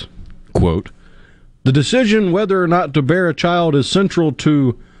is, quote, The decision whether or not to bear a child is central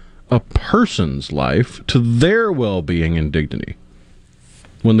to a person's life, to their well-being and dignity.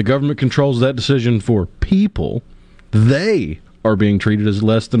 When the government controls that decision for people, they are being treated as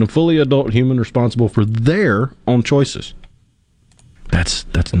less than a fully adult human responsible for their own choices. That's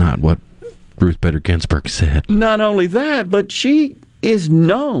not what Ruth Bader Ginsburg said. Not only that, but she is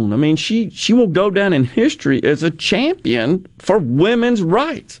known. I mean, she will go down in history as a champion for women's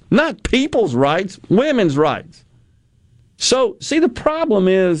rights. Not people's rights, women's rights. So, see, the problem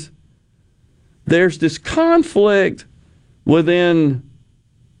is there's this conflict between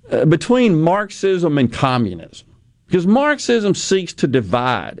Marxism and communism. Because Marxism seeks to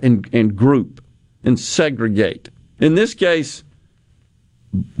divide and group and segregate. In this case,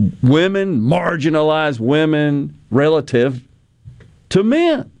 women, marginalized women relative to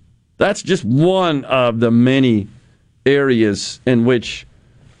men. That's just one of the many areas in which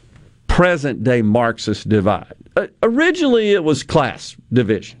present-day Marxists divide. Originally, it was class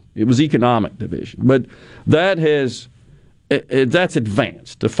division. It was economic division. But that's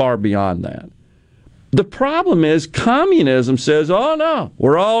advanced to far beyond that. The problem is communism says, oh, no,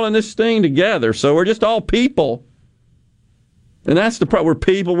 we're all in this thing together, so we're just all people. And that's the problem. We're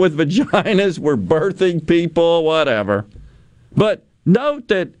people with vaginas, we're birthing people, whatever. But note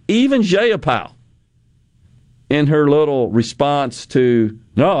that even Jayapal, in her little response to,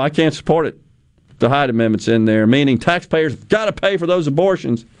 no, I can't support it, the Hyde Amendment's in there, meaning taxpayers have got to pay for those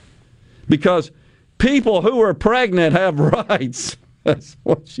abortions because people who are pregnant have rights. That's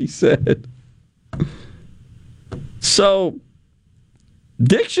what she said. So,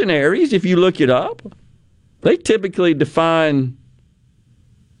 dictionaries, if you look it up, they typically define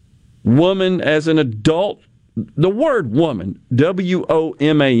woman as an adult, the word woman,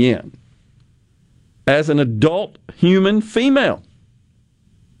 W-O-M-A-N, as an adult human female.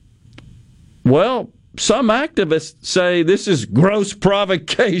 Well, some activists say this is gross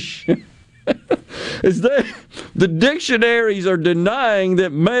provocation. The dictionaries are denying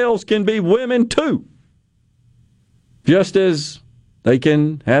that males can be women too, just as they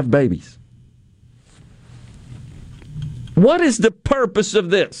can have babies. What is the purpose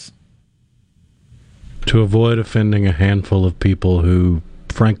of this? To avoid offending a handful of people who,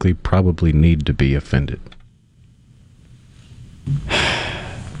 frankly, probably need to be offended.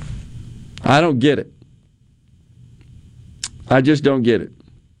 I don't get it. I just don't get it.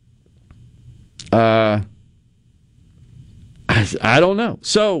 I don't know.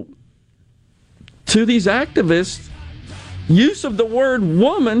 So, to these activists, use of the word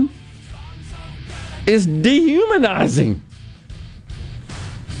woman is dehumanizing.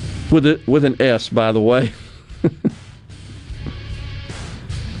 With an S, by the way.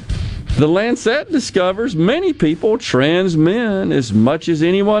 The Lancet discovers many people, trans men as much as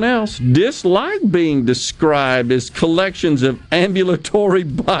anyone else, dislike being described as collections of ambulatory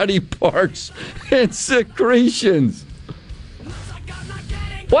body parts and secretions.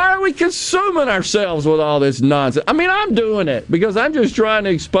 Why are we consuming ourselves with all this nonsense? I mean, I'm doing it because I'm just trying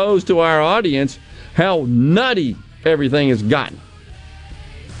to expose to our audience how nutty everything has gotten.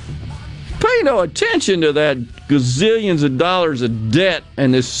 Pay no attention to that gazillions of dollars of debt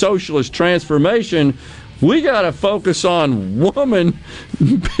and this socialist transformation. We got to focus on woman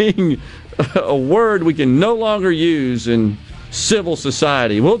being a word we can no longer use in civil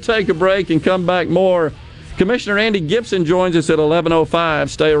society. We'll take a break and come back more. Commissioner Andy Gipson joins us at 11:05.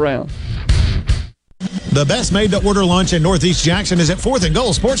 Stay around. The best made-to-order lunch in Northeast Jackson is at 4th and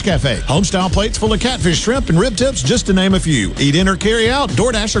Goal Sports Cafe. Homestyle plates full of catfish, shrimp, and rib tips, just to name a few. Eat in or carry out,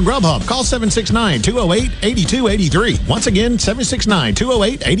 DoorDash or Grubhub. Call 769-208-8283. Once again,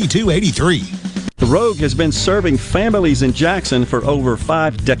 769-208-8283. The Rogue has been serving families in Jackson for over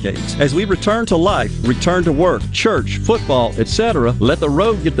 5 decades. As we return to life, return to work, church, football, etc., let the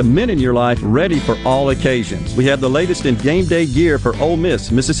Rogue get the men in your life ready for all occasions. We have the latest in game day gear for Ole Miss,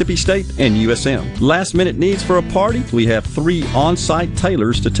 Mississippi State, and USM. Last-minute needs for a party? We have 3 on-site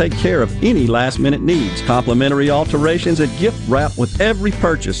tailors to take care of any last-minute needs. Complimentary alterations and gift wrap with every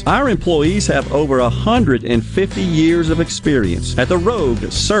purchase. Our employees have over 150 years of experience at the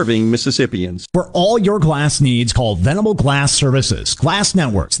Rogue serving Mississippians. For all your glass needs, call Venable Glass Services. Glass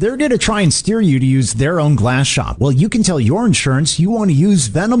Networks. They're going to try and steer you to use their own glass shop. Well, you can tell your insurance you want to use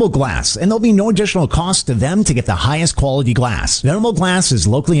Venable Glass, and there'll be no additional cost to them to get the highest quality glass. Venable Glass is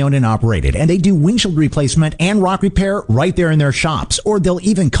locally owned and operated, and they do windshield replacement and rock repair right there in their shops, or they'll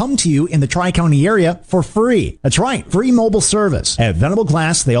even come to you in the Tri-County area for free. That's right, free mobile service. At Venable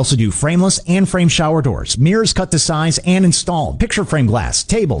Glass, they also do frameless and frame shower doors, mirrors cut to size and installed, picture frame glass,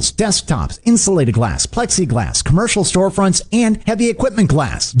 tables, desktops, insulation, insulated glass, plexiglass, commercial storefronts, and heavy equipment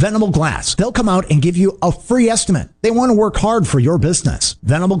glass. Venable Glass. They'll come out and give you a free estimate. They want to work hard for your business.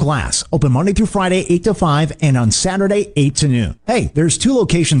 Venable Glass. Open Monday through Friday, 8 to 5, and on Saturday, 8 to noon. Hey, there's 2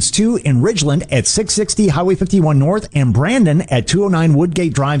 locations too in Ridgeland at 660 Highway 51 North and Brandon at 209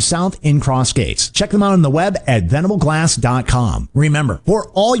 Woodgate Drive South in Cross Gates. Check them out on the web at venableglass.com. Remember,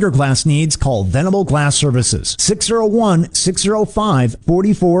 for all your glass needs, call Venable Glass Services,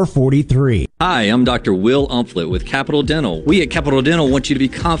 601-605-4443. Hi, I'm Dr. Will Umflett with Capital Dental. We at Capital Dental want you to be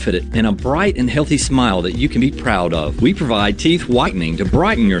confident in a bright and healthy smile that you can be proud of. We provide teeth whitening to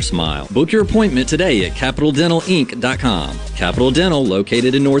brighten your smile. Book your appointment today at CapitalDentalInc.com. Capital Dental,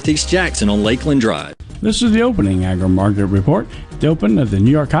 located in Northeast Jackson on Lakeland Drive. This is the opening agri-market report. The open of the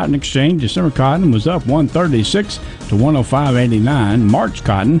New York Cotton Exchange, December cotton was up 136 to 105.89. March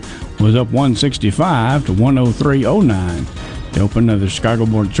cotton was up 165 to 103.09. The open of the Chicago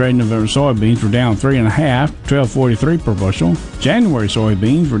Board of Trade, November soybeans were down 3.5 to 12.43 per bushel. January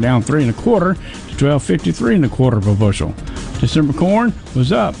soybeans were down 3.25 to 12.53 per bushel. December corn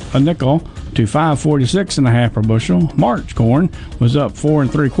was up a nickel to 5.46.5 per bushel. March corn was up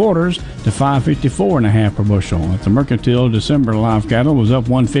 4.75 to 5.54.5 per bushel. At the mercantile, December live cattle was up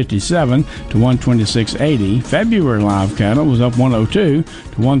 157 to 126.80. February live cattle was up 102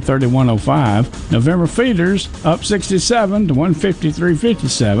 to 131.05. November feeders up 67 to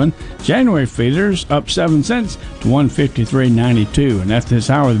 153.57. January feeders up 7 cents to 153.92. And at this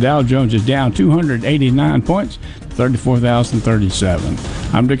hour, the Dow Jones is down 289 points. 34,037.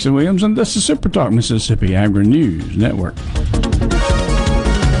 I'm Dixon Williams, and this is Super Talk Mississippi Agri News Network.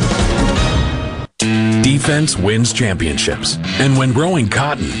 Defense wins championships. And when growing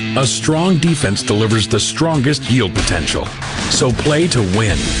cotton, a strong defense delivers the strongest yield potential. So play to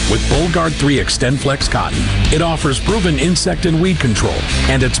win with Bollgard 3 XtendFlex Cotton. It offers proven insect and weed control,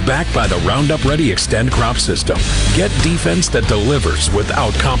 and it's backed by the Roundup Ready Extend crop system. Get defense that delivers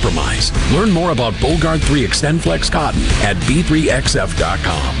without compromise. Learn more about Bollgard 3 XtendFlex Cotton at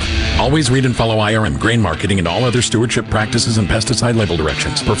b3xf.com. Always read and follow IRM, grain marketing, and all other stewardship practices and pesticide label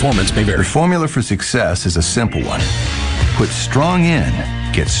directions. Performance may vary. The formula for success is a simple one. Put strong in,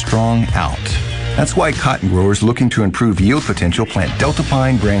 get strong out. That's why cotton growers looking to improve yield potential plant Delta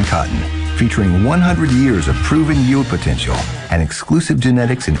Pine brand cotton, featuring 100 years of proven yield potential and exclusive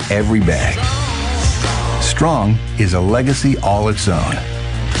genetics in every bag. Strong is a legacy all its own.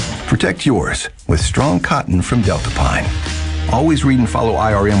 Protect yours with strong cotton from Delta Pine. Always read and follow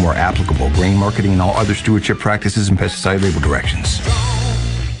IRM where applicable, grain marketing, and all other stewardship practices and pesticide label directions.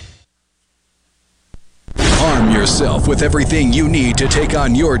 Arm yourself with everything you need to take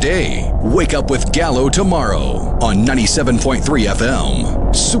on your day. Wake up with Gallo tomorrow on 97.3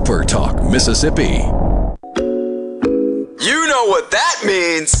 FM. Super Talk, Mississippi. You know what that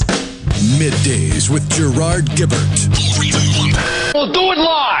means. Middays with Gerard Gibert. We'll do it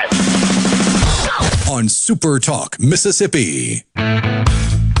live. On Super Talk, Mississippi.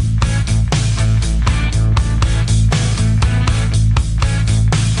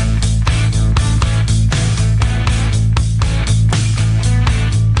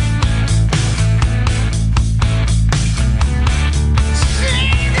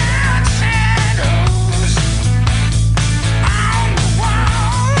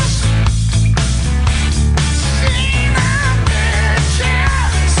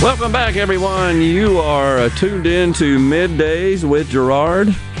 Welcome back, everyone. You are tuned in to Middays with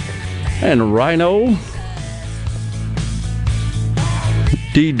Gerard and Rhino.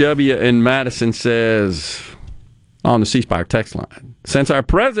 DW in Madison says on the C Spire text line, since our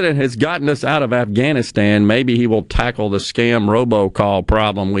president has gotten us out of Afghanistan, maybe he will tackle the scam robocall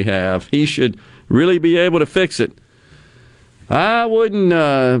problem we have. He should really be able to fix it. I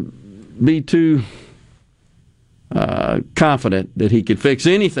wouldn't be too confident that he could fix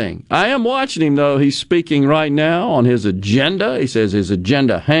anything. I am watching him, though. He's speaking right now on his agenda. He says his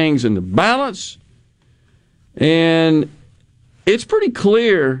agenda hangs in the balance. And it's pretty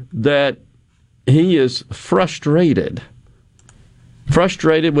clear that he is frustrated.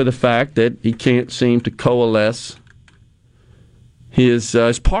 Frustrated with the fact that he can't seem to coalesce his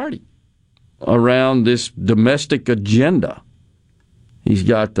party around this domestic agenda. He's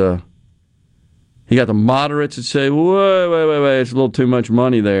got the moderates that say, wait, it's a little too much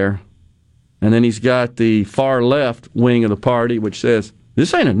money there. And then he's got the far left wing of the party, which says,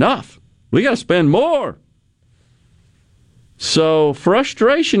 this ain't enough. We got to spend more. So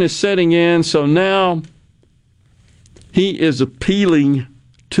frustration is setting in. So now he is appealing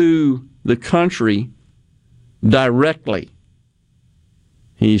to the country directly.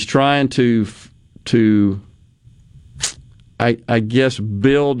 He's trying to I guess,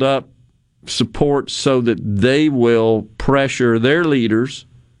 build up support so that they will pressure their leaders.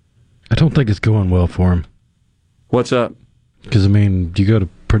 I don't think it's going well for him. What's up? Because, I mean, you go to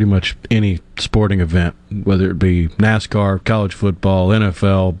pretty much any sporting event, whether it be NASCAR, college football,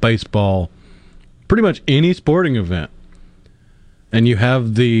 NFL, baseball, pretty much any sporting event, and you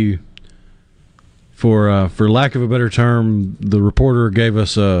have the, for lack of a better term, the reporter gave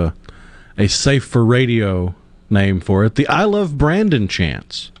us a safe for radio name for it, the I Love Brandon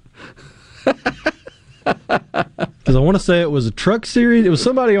chants. Because I want to say it was a truck series. It was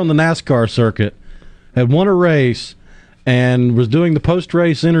somebody on the NASCAR circuit had won a race and was doing the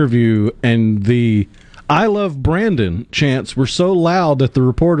post-race interview, and the I Love Brandon chants were so loud that the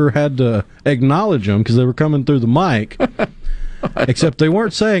reporter had to acknowledge them because they were coming through the mic. Except they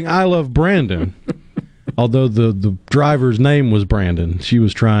weren't saying I love Brandon, although the driver's name was Brandon. She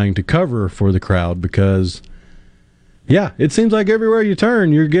was trying to cover for the crowd because, yeah, it seems like everywhere you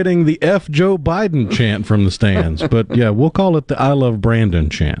turn, you're getting the F Joe Biden chant from the stands. But, yeah, we'll call it the I love Brandon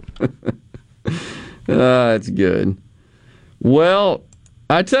chant. That's good. Well,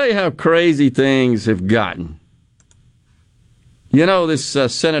 I tell you how crazy things have gotten. You know, this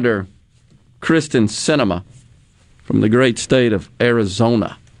Senator Kristen Sinema from the great state of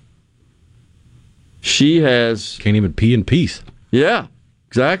Arizona. She has... Can't even pee in peace. Yeah,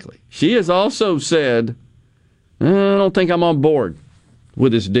 exactly. She has also said, I don't think I'm on board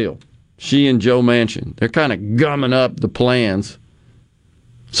with this deal. She and Joe Manchin, they're kind of gumming up the plans.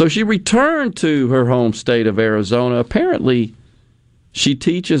 So she returned to her home state of Arizona. Apparently, she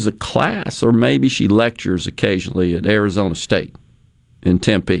teaches a class, or maybe she lectures occasionally at Arizona State in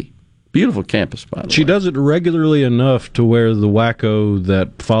Tempe. Beautiful campus, by the way. She does it regularly enough to where the wacko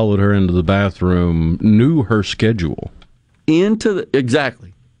that followed her into the bathroom knew her schedule.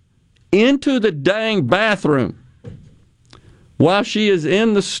 Exactly. Into the dang bathroom while she is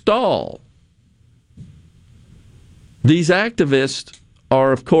in the stall. These activists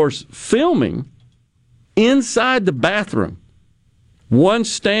are, of course, filming inside the bathroom. One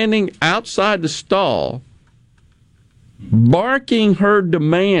standing outside the stall, barking her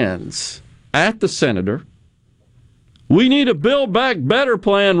demands at the senator. We need a Build Back Better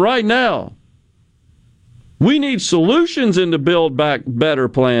plan right now. We need solutions in the Build Back Better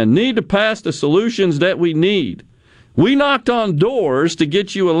plan. Need to pass the solutions that we need. We knocked on doors to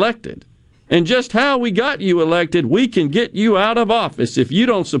get you elected. And just how we got you elected, we can get you out of office if you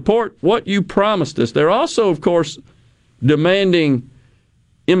don't support what you promised us. They're also, of course, demanding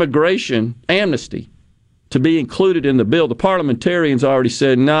immigration amnesty to be included in the bill. The parliamentarians already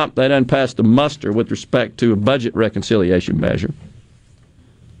said, no, that doesn't pass the muster with respect to a budget reconciliation measure.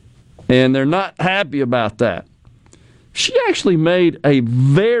 And they're not happy about that. She actually made a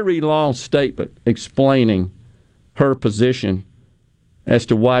very long statement explaining her position as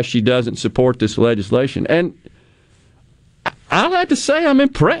to why she doesn't support this legislation. And I'll have to say I'm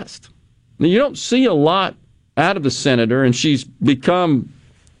impressed. You don't see a lot out of the senator, and she's become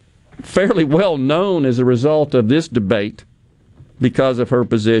fairly well known as a result of this debate because of her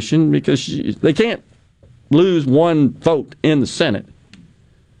position, because they can't lose one vote in the Senate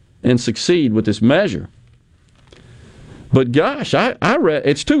and succeed with this measure. But gosh, I read,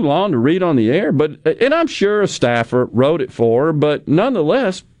 it's too long to read on the air, and I'm sure a staffer wrote it for her, but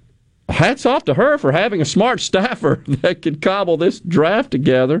nonetheless, hats off to her for having a smart staffer that could cobble this draft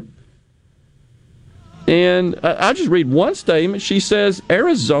together. And I'll just read one statement. She says,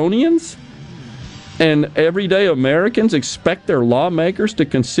 Arizonians and everyday Americans expect their lawmakers to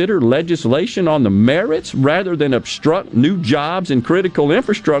consider legislation on the merits rather than obstruct new jobs and critical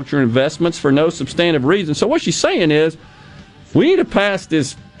infrastructure investments for no substantive reason. So what she's saying is, we need to pass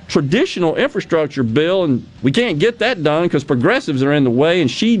this traditional infrastructure bill, and we can't get that done because progressives are in the way,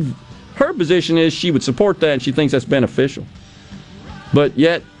 and her position is she would support that, and she thinks that's beneficial. But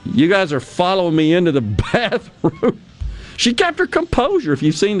yet, you guys are following me into the bathroom. She kept her composure. If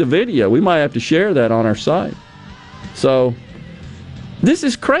you've seen the video, we might have to share that on our site. So, this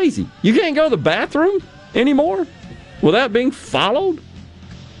is crazy. You can't go to the bathroom anymore without being followed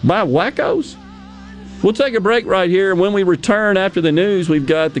by wackos? We'll take a break right here. When we return after the news, we've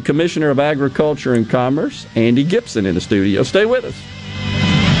got the Commissioner of Agriculture and Commerce, Andy Gipson, in the studio. Stay with us.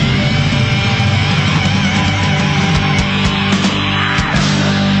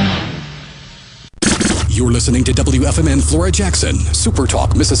 You're listening to WFMN Flora Jackson,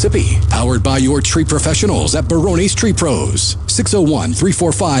 SuperTalk Mississippi, powered by your tree professionals at Barone's Tree Pros,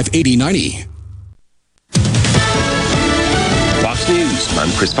 601-345-8090. Fox News,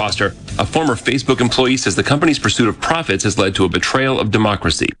 I'm Chris Foster. A former Facebook employee says the company's pursuit of profits has led to a betrayal of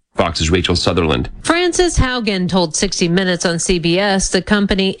democracy. Fox's Rachel Sutherland. Frances Haugen told 60 Minutes on CBS the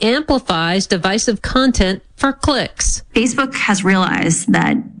company amplifies divisive content for clicks. Facebook has realized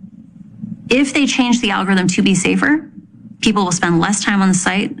that if they change the algorithm to be safer, people will spend less time on the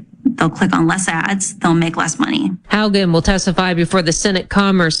site, they'll click on less ads, they'll make less money. Haugen will testify before the Senate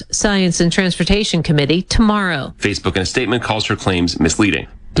Commerce, Science, and Transportation Committee tomorrow. Facebook in a statement calls her claims misleading.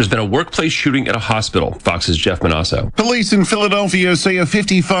 There's been a workplace shooting at a hospital. Fox's Jeff Manasso. Police in Philadelphia say a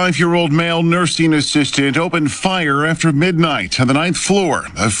 55-year-old male nursing assistant opened fire after midnight on the 9th floor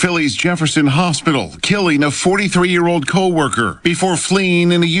of Philly's Jefferson Hospital, killing a 43-year-old co-worker before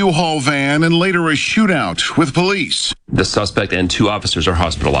fleeing in a U-Haul van and later a shootout with police. The suspect and 2 officers are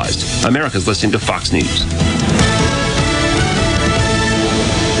hospitalized. America's listening to Fox News.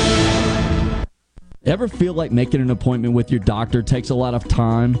 Ever feel like making an appointment with your doctor takes a lot of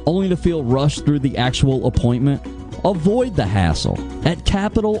time, only to feel rushed through the actual appointment? Avoid the hassle at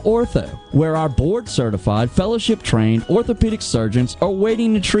Capital Ortho, where our board-certified, fellowship-trained orthopedic surgeons are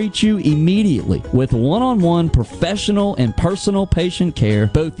waiting to treat you immediately. With one-on-one professional and personal patient care,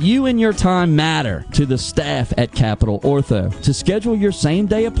 both you and your time matter to the staff at Capital Ortho. To schedule your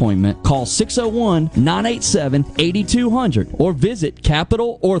same-day appointment, call 601-987-8200 or visit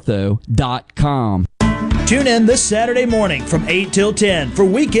capitalortho.com. Tune in this Saturday morning from 8 till 10 for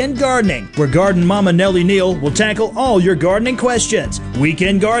Weekend Gardening, where Garden Mama Nellie Neal will tackle all your gardening questions.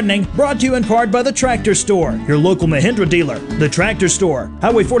 Weekend Gardening, brought to you in part by The Tractor Store, your local Mahindra dealer. The Tractor Store,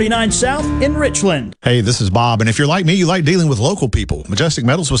 Highway 49 South in Richland. Hey, this is Bob, and if you're like me, you like dealing with local people. Majestic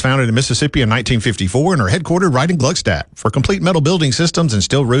Metals was founded in Mississippi in 1954 and are headquartered right in Gluckstadt. For complete metal building systems and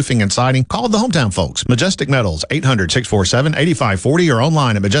steel roofing and siding, call the hometown folks. Majestic Metals, 800-647-8540 or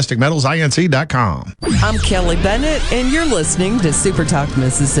online at majesticmetalsinc.com. I'm Kelly Bennett, and you're listening to SuperTalk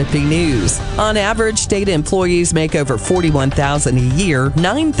Mississippi News. On average, state employees make over $41,000 a year,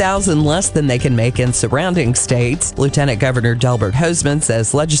 $9,000 less than they can make in surrounding states. Lieutenant Governor Delbert Hosemann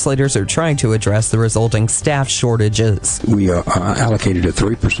says legislators are trying to address the resulting staff shortages. We allocated a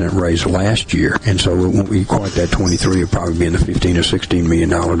 3% raise last year, and so it won't be quite that 23. It'll probably be in the $15 or $16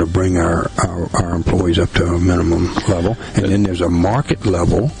 million to bring our employees up to a minimum level. And then there's a market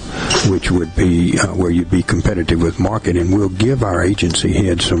level, which would be where you'd be competitive with market, and we'll give our agency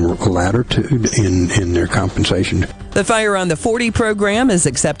heads some latitude in their compensation. The Fire on the 40 program is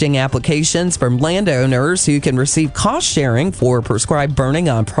accepting applications from landowners who can receive cost sharing for prescribed burning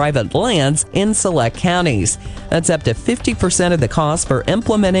on private lands in select counties. That's up to 50% of the cost for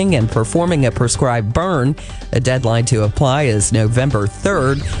implementing and performing a prescribed burn. The deadline to apply is November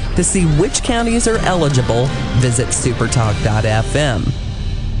 3rd. To see which counties are eligible, visit supertalk.fm.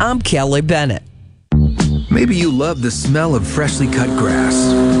 I'm Kelly Bennett. Maybe you love the smell of freshly cut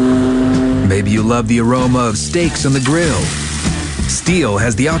grass. Maybe you love the aroma of steaks on the grill. Steel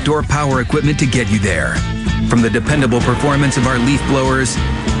has the outdoor power equipment to get you there. From the dependable performance of our leaf blowers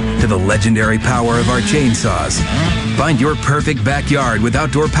to the legendary power of our chainsaws. Find your perfect backyard with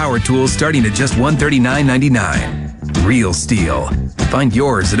outdoor power tools starting at just $139.99. Real Steel. Find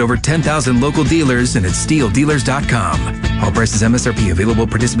yours at over 10,000 local dealers and at steeldealers.com. All prices MSRP. Available at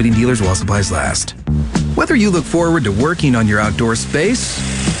participating dealers while supplies last. Whether you look forward to working on your outdoor space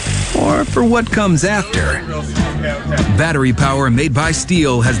or for what comes after, battery power made by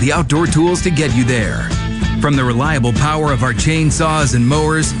Steel has the outdoor tools to get you there. From the reliable power of our chainsaws and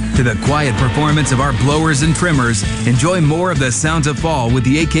mowers to the quiet performance of our blowers and trimmers, enjoy more of the sounds of fall with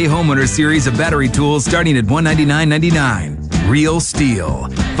the AK Homeowner series of battery tools starting at $199.99. Real Steel.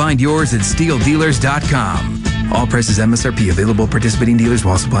 Find yours at steeldealers.com. All prices MSRP. Available at participating dealers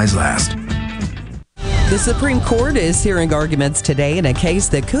while supplies last. The Supreme Court is hearing arguments today in a case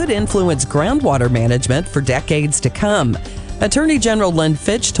that could influence groundwater management for decades to come. Attorney General Lynn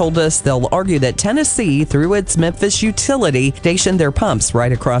Fitch told us they'll argue that Tennessee, through its Memphis utility, stationed their pumps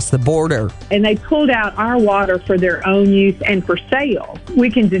right across the border. And they pulled out our water for their own use and for sale. We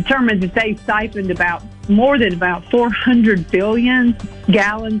can determine that they siphoned more than 400 billion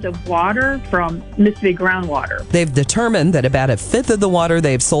gallons of water from Mississippi groundwater. They've determined that about a fifth of the water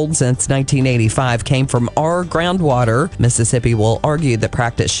they've sold since 1985 came from our groundwater. Mississippi will argue the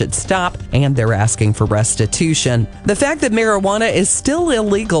practice should stop, and they're asking for restitution. The fact that marijuana is still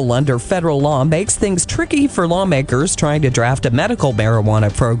illegal under federal law makes things tricky for lawmakers trying to draft a medical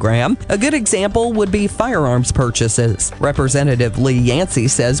marijuana program. A good example would be firearms purchases. Representative Lee Yancey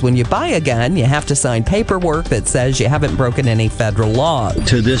says when you buy a gun, you have to sign paperwork that says you haven't broken any federal law.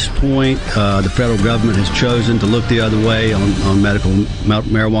 To this point, the federal government has chosen to look the other way on medical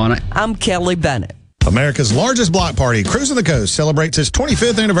marijuana. I'm Kelly Bennett. America's largest block party, Cruising the Coast, celebrates its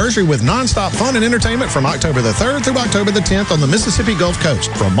 25th anniversary with nonstop fun and entertainment from October the 3rd through October the 10th on the Mississippi Gulf Coast,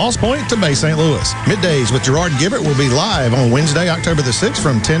 from Moss Point to Bay St. Louis. Middays with Gerard Gibert will be live on Wednesday, October the 6th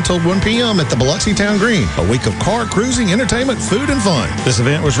from 10 till 1 p.m. at the Biloxi Town Green. A week of car cruising, entertainment, food, and fun. This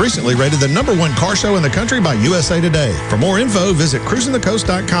event was recently rated the #1 car show in the country by USA Today. For more info, visit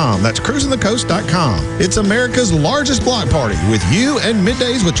cruisingthecoast.com. That's cruisingthecoast.com. It's America's largest block party with you and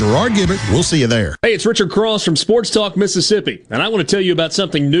Middays with Gerard Gibert. We'll see you there. Hey, it's Richard Cross from Sports Talk Mississippi, and I want to tell you about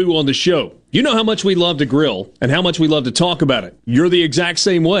something new on the show. You know how much we love to grill and how much we love to talk about it. You're the exact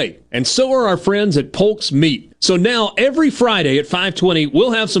same way, and so are our friends at Polk's Meat. So now, every Friday at 5:20,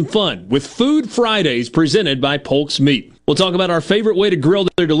 we'll have some fun with Food Fridays presented by Polk's Meat. We'll talk about our favorite way to grill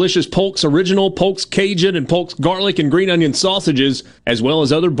their delicious Polk's Original, Polk's Cajun, and Polk's Garlic and Green Onion sausages, as well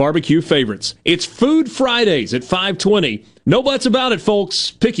as other barbecue favorites. It's Food Fridays at 5:20. No buts about it,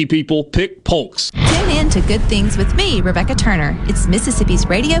 folks. Picky people pick Polk's. Tune in to Good Things with me, Rebecca Turner. It's Mississippi's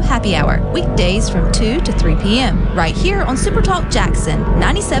Radio Happy Hour, weekdays from 2 to 3 p.m., right here on SuperTalk Jackson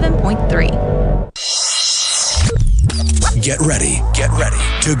 97.3. Get ready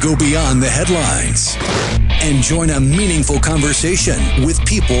to go beyond the headlines and join a meaningful conversation with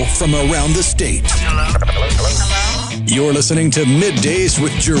people from around the state. Hello? You're listening to Middays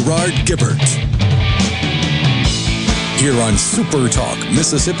with Gerard Gibert here on Super Talk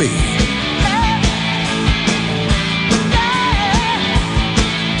Mississippi.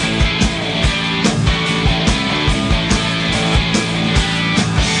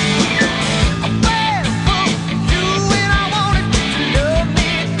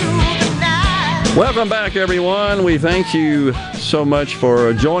 Welcome back, everyone. We thank you so much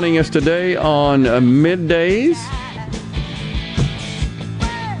for joining us today on Middays.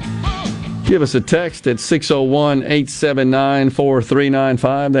 Give us a text at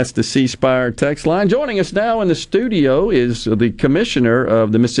 601-879-4395. That's the C Spire text line. Joining us now in the studio is the Commissioner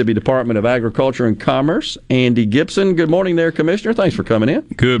of the Mississippi Department of Agriculture and Commerce, Andy Gipson. Good morning there, Commissioner. Thanks for coming in.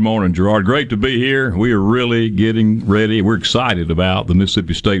 Good morning, Gerard. Great to be here. We are really getting ready. We're excited about the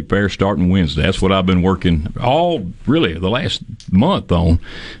Mississippi State Fair starting Wednesday. That's what I've been working the last month on.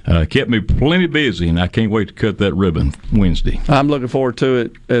 Kept me plenty busy, and I can't wait to cut that ribbon Wednesday. I'm looking forward to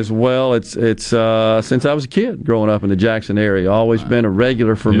it as well. It's since I was a kid growing up in the Jackson area, always been a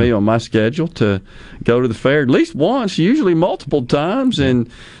regular for me on my schedule to go to the fair at least once, usually multiple times, and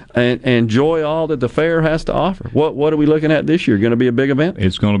enjoy all that the fair has to offer. What are we looking at this year? Going to be a big event?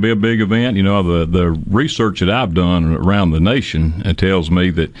 It's going to be a big event. You know, the research that I've done around the nation tells me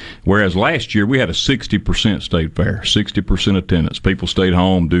that whereas last year we had a 60% state fair, 60% attendance. People stayed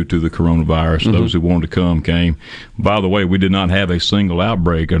home due to the coronavirus. Mm-hmm. Those who wanted to come came. By the way, we did not have a single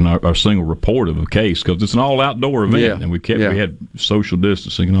outbreak or a single report of a case because it's an all-outdoor event, and we had social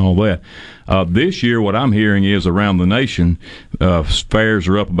distancing and all that. This year, what I'm hearing is around the nation, fairs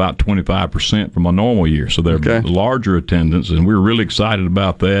are up about 25% from a normal year. So they're larger attendance, and we're really excited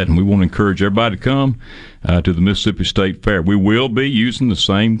about that, and we want to encourage everybody to come to the Mississippi State Fair. We will be using the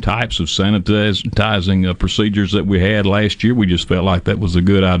same types of sanitizing procedures that we had last year. We just felt like that was a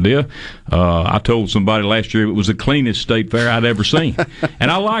good idea. I told somebody last year it was the cleanest state fair I'd ever seen,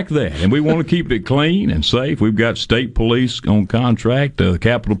 and I like that, and we want to keep it clean and safe. We've got state police on contract, the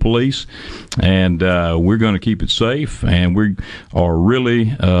Capitol Police, and we're going to keep it safe, and we are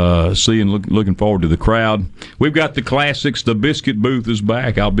really looking forward to the crowd. We've got the classics. The biscuit booth is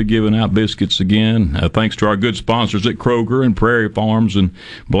back. I'll be giving out biscuits again, thanks to our good sponsors at Kroger and Prairie Farms and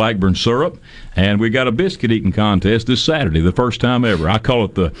Blackburn Syrup. And we got a biscuit eating contest this Saturday, the first time ever. I call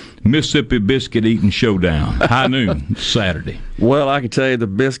it the Mississippi Biscuit Eating Showdown, high noon Saturday. Well, I can tell you the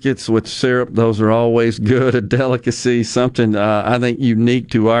biscuits with syrup, those are always good, a delicacy, something I think unique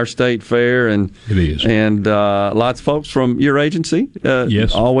to our state fair. And it is. And lots of folks from your agency,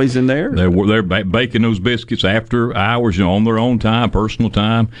 yes, always in there. They're baking those biscuits after hours, on their own time, personal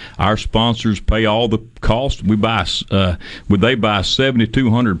time. Our sponsors pay all the cost. They buy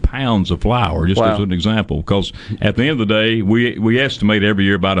 7,200 pounds of flour, just as an example, because at the end of the day, we estimate every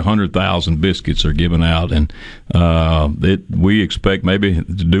year about 100,000 biscuits are given out, and we expect maybe to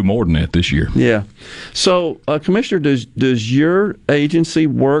do more than that this year. Yeah. So, Commissioner, does your agency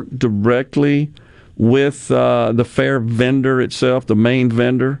work directly with the fair vendor itself, the main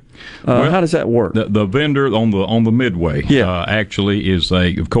vendor? How does that work? The vendor on the Midway actually is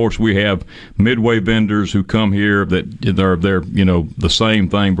of course we have Midway vendors who come here that they're the same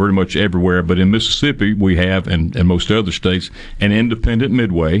thing pretty much everywhere, but in Mississippi we have and most other states an independent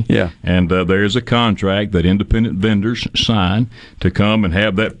Midway. And there's a contract that independent vendors sign to come and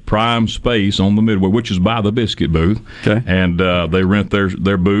have that prime space on the Midway, which is by the biscuit booth. And they rent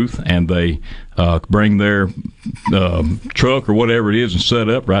their booth and they bring their truck or whatever it is and set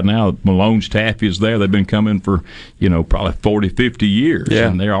up. Right now, Malone's Taffy is there. They've been coming for, probably 40, 50 years.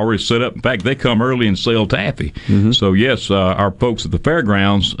 And they're already set up. In fact, they come early and sell taffy. So, yes, our folks at the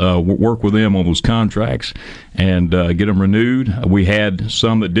fairgrounds work with them on those contracts and get them renewed. We had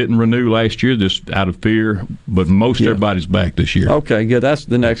some that didn't renew last year just out of fear, but most everybody's back this year. Okay, good. That's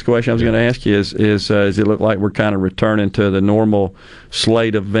the next question I was going to ask you is does it look like we're kind of returning to the normal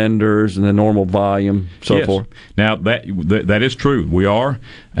slate of vendors and the normal volume, so forth? Now, that is true. We are.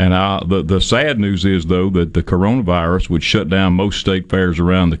 And the sad news is, though, that the coronavirus, which shut down most state fairs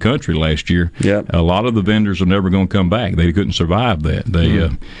around the country last year, a lot of the vendors are never going to come back. They couldn't survive that. They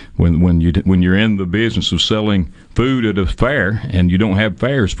when you're in the business of selling food at a fair and you don't have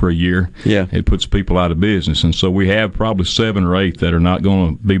fairs for a year, it puts people out of business. And so we have probably 7 or 8 that are not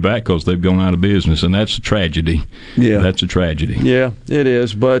going to be back because they've gone out of business, and that's a tragedy. That's a tragedy. Yeah, it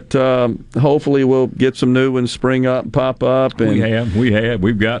is. But hopefully we'll get some new ones spring up, pop up. And we have.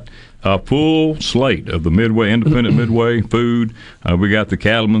 We've got a full slate of the Midway, independent Midway food. We got the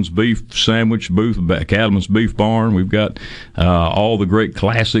Cattleman's Beef Sandwich booth, Cattleman's Beef Barn. We've got all the great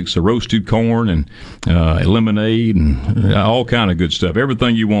classics, the roasted corn and lemonade and all kind of good stuff.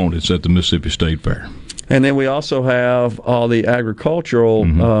 Everything you want is at the Mississippi State Fair. And then we also have all the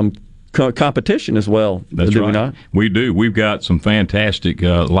agricultural competition as well. That's do right. We not? We do. We've got some fantastic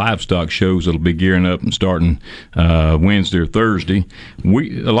livestock shows that'll be gearing up and starting Wednesday or Thursday.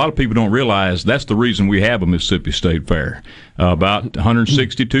 A lot of people don't realize that's the reason we have a Mississippi State Fair. About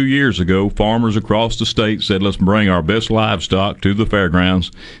 162 years ago, farmers across the state said, let's bring our best livestock to the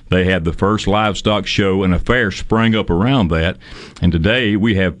fairgrounds. They had the first livestock show, and a fair sprang up around that. And today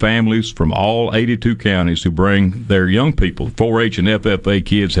we have families from all 82 counties who bring their young people. 4-H and FFA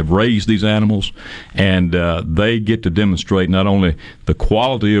kids have raised these animals, and they get to demonstrate not only the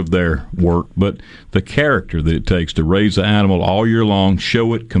quality of their work, but the character that it takes to raise an animal all year long,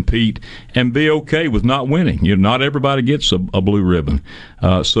 show it, compete, and be okay with not winning. Not everybody gets a blue ribbon.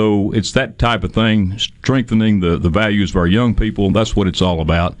 So it's that type of thing, strengthening the values of our young people. That's what it's all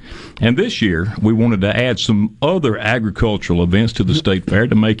about. And this year, we wanted to add some other agricultural events to the State Fair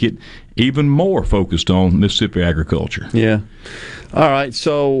to make it even more focused on Mississippi agriculture. All right,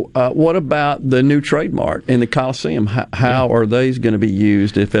 so what about the new Trade Mart in the Coliseum? How are these going to be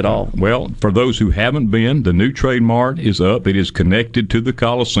used, if at all? Well, for those who haven't been, the new Trade Mart is up. It is connected to the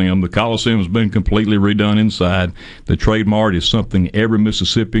Coliseum. The Coliseum has been completely redone inside. The Trade Mart is something every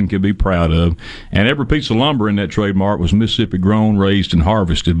Mississippian can be proud of. And every piece of lumber in that Trade Mart was Mississippi grown, raised, and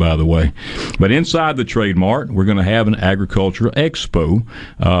harvested, by the way. But inside the Trade Mart, we're going to have an agricultural expo.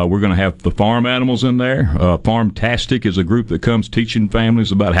 We're going to have the farm animals in there. Farmtastic is a group that comes teaching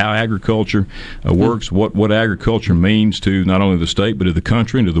families about how agriculture works, what agriculture means to not only the state but to the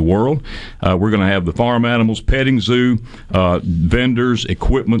country and to the world. We're going to have the farm animals, petting zoo, vendors,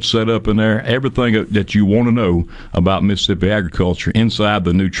 equipment set up in there, everything that you want to know about Mississippi agriculture inside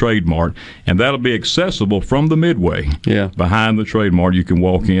the new Trade Mart, and that'll be accessible from the Midway. Behind the Trade Mart, you can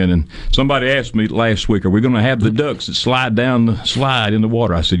walk in. And somebody asked me last week, are we going to have the ducks that slide down the slide in the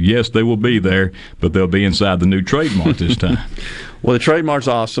water? I said, yes, they will be there, but they'll be inside the new Trade Mart this time. Well, the Trade Mart's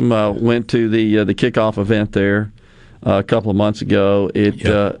awesome. Went to the kickoff event there a couple of months ago.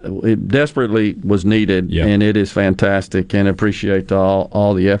 It desperately was needed, and it is fantastic, and appreciate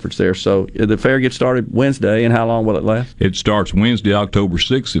all the efforts there. So the fair gets started Wednesday, and how long will it last? It starts Wednesday, October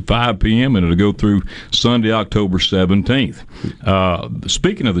 6th at 5 p.m., and it'll go through Sunday, October 17th.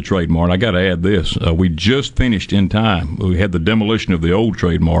 Speaking of the Trade Mart, I got to add this. We just finished in time. We had the demolition of the old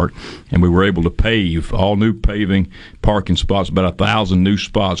Trade Mart, and we were able to pave, all new paving, parking spots, about 1,000 new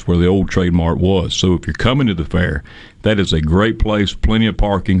spots where the old Trade Mart was. So if you're coming to the fair, that is a great place, plenty of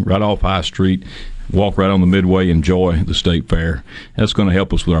parking right off High Street. Walk right on the Midway, enjoy the State Fair. That's going to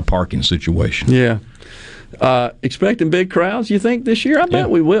help us with our parking situation. Expecting big crowds, you think, this year? I bet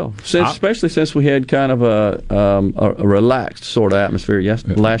we will, especially since we had kind of a relaxed sort of atmosphere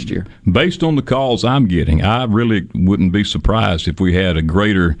last year. Based on the calls I'm getting, I really wouldn't be surprised if we had a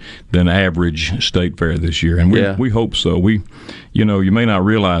greater than average State Fair this year, and we hope so. you may not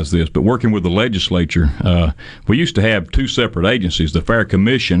realize this, but working with the legislature, we used to have two separate agencies, the Fair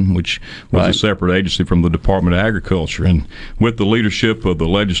Commission, which was a separate agency from the Department of Agriculture. And with the leadership of the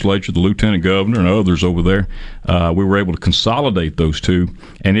legislature, the lieutenant governor, and others over there, we were able to consolidate those two.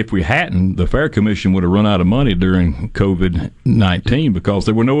 And if we hadn't, the Fair Commission would have run out of money during COVID-19 because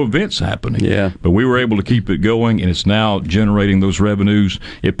there were no events happening. Yeah. But we were able to keep it going, and it's now generating those revenues.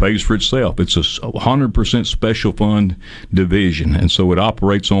 It pays for itself. It's a 100% special fund division, and so it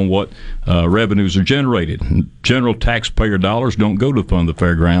operates on what revenues are generated. General taxpayer dollars don't go to fund the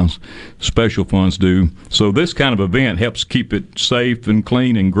fairgrounds. Special funds do. So this kind of event helps keep it safe and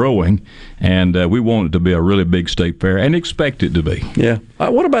clean and growing, and we want it to be a really big state fair and expect it to be. Yeah.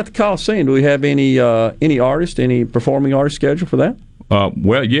 What about the Coliseum? Do we have any artists, any performing artists scheduled for that?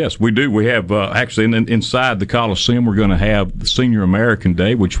 Well, yes, we do. We have actually inside the Coliseum, we're going to have the Senior American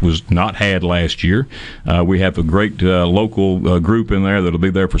Day, which was not had last year. We have a great local group in there that'll be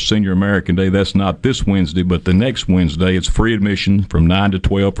there for Senior American Day. That's not this Wednesday, but the next Wednesday. It's free admission from 9 to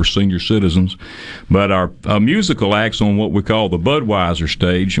 12 for senior citizens. But our musical acts on what we call the Budweiser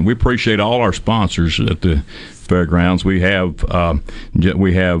stage, and we appreciate all our sponsors at the fairgrounds. We have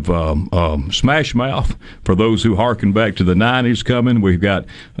Smash Mouth for those who harken back to the 90s coming. We've got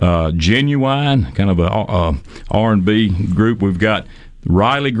Genuine, kind of a R&B group. We've got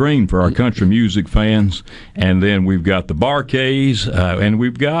Riley Green for our country music fans, and then we've got the Barkays, and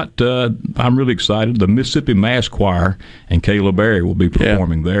we've got I'm really excited, the Mississippi Mass Choir, and Kayla Berry will be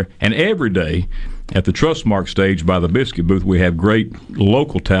performing there. And every day at the Trustmark stage by the Biscuit Booth, we have great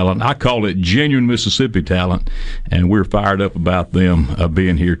local talent. I call it genuine Mississippi talent, and we're fired up about them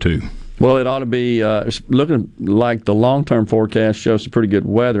being here too. Well, it ought to be looking like the long-term forecast shows some pretty good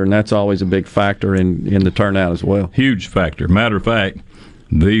weather, and that's always a big factor in the turnout as well. Huge factor. Matter of fact,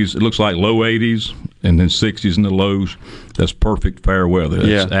 it looks like low 80s and then 60s in the lows. That's perfect fair weather.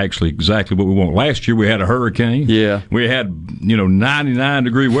 That's actually exactly what we want. Last year we had a hurricane. Yeah. We had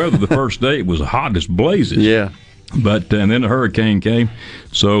 99-degree weather the first day. It was hot as blazes. Yeah. But and then the hurricane came,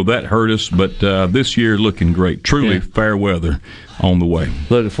 so that hurt us. But this year looking great. Truly fair weather on the way.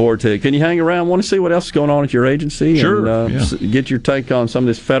 Looking forward to it. Can you hang around? Want to see what else is going on at your agency? Sure. And get your take on some of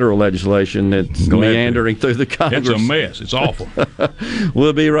this federal legislation that's meandering through the Congress. It's a mess. It's awful.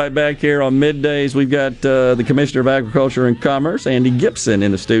 We'll be right back here on Middays. We've got the Commissioner of Agriculture and Commerce, Andy Gipson,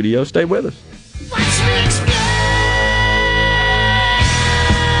 in the studio. Stay with us.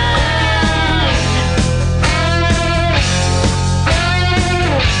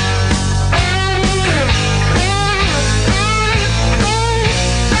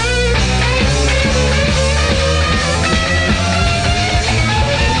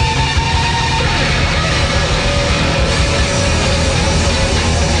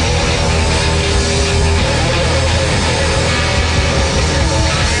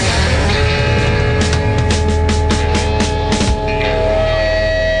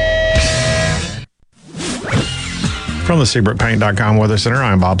 From the SeabrookPaint.com Weather Center,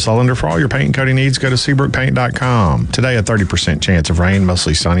 I'm Bob Sullender. For all your paint and coating needs, go to SeabrookPaint.com. Today, a 30% chance of rain,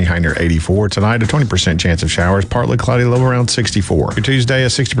 mostly sunny, high near 84. Tonight, a 20% chance of showers, partly cloudy, low around 64. For Tuesday, a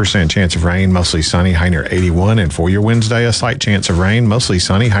 60% chance of rain, mostly sunny, high near 81. And for your Wednesday, a slight chance of rain, mostly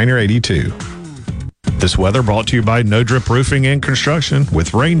sunny, high near 82. This weather brought to you by No Drip Roofing and Construction.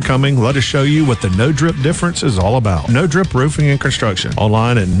 With rain coming, let us show you what the No Drip difference is all about. No Drip Roofing and Construction.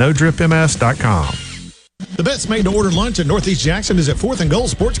 Online at NoDripMS.com. The best made-to-order lunch in Northeast Jackson is at 4th and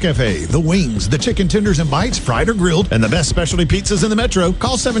Gold Sports Cafe. The wings, the chicken tenders and bites, fried or grilled, and the best specialty pizzas in the metro.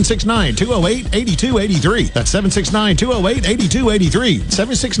 Call 769-208-8283. That's 769-208-8283.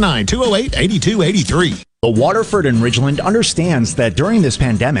 769-208-8283. The Waterford and Ridgeland understands that during this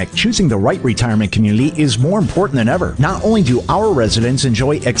pandemic, choosing the right retirement community is more important than ever. Not only do our residents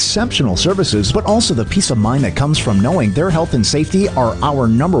enjoy exceptional services, but also the peace of mind that comes from knowing their health and safety are our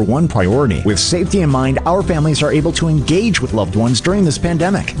number one priority. With safety in mind, our families are able to engage with loved ones during this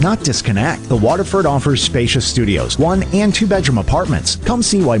pandemic, not disconnect. The Waterford offers spacious studios, 1- and 2-bedroom apartments. Come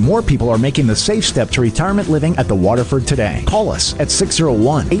see why more people are making the safe step to retirement living at the Waterford today. Call us at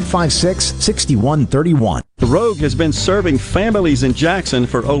 601-856-6131. The Rogue has been serving families in Jackson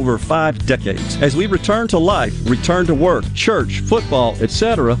for over 5 decades. As we return to life, return to work, church, football,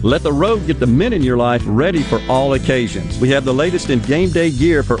 etc., let the Rogue get the men in your life ready for all occasions. We have the latest in game day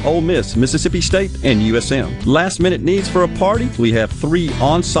gear for Ole Miss, Mississippi State, and USM. Last-minute needs for a party? We have 3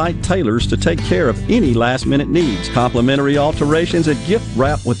 on-site tailors to take care of any last-minute needs. Complimentary alterations and gift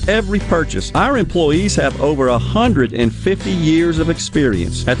wrap with every purchase. Our employees have over 150 years of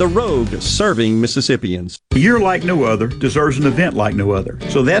experience at the Rogue serving Mississippians. A year like no other deserves an event like no other.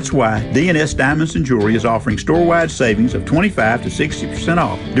 So that's why D&S Diamonds and Jewelry is offering store-wide savings of 25 to 60%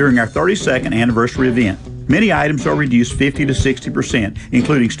 off during our 32nd anniversary event. Many items are reduced 50 to 60%,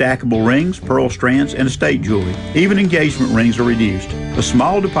 including stackable rings, pearl strands, and estate jewelry. Even engagement rings are reduced. A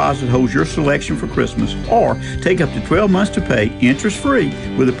small deposit holds your selection for Christmas, or take up to 12 months to pay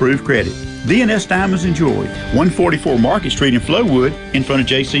interest-free with approved credit. D&S Diamonds and Jewelry, 144 Market Street in Flowood, in front of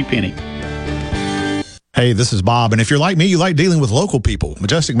J.C. Penney. Hey, this is Bob, and if you're like me, you like dealing with local people.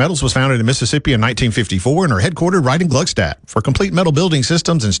 Majestic Metals was founded in Mississippi in 1954 and are headquartered right in Gluckstadt. For complete metal building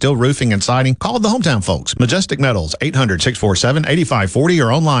systems and steel roofing and siding, call the hometown folks. Majestic Metals, 800-647-8540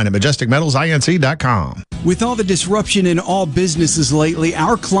 or online at majesticmetalsinc.com. With all the disruption in all businesses lately,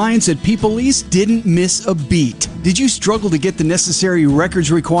 our clients at People Lease didn't miss a beat. Did you struggle to get the necessary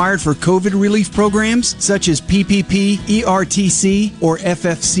records required for COVID relief programs such as PPP, ERTC, or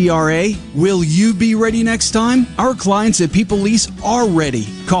FFCRA? Will you be ready next time? Our clients at People Lease are ready.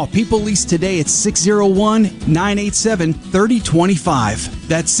 Call People Lease today at 601-987-3025.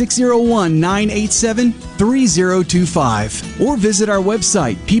 That's 601-987-3025. Or visit our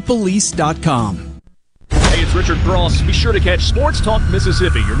website, peoplelease.com. Hey, it's Richard Cross. Be sure to catch Sports Talk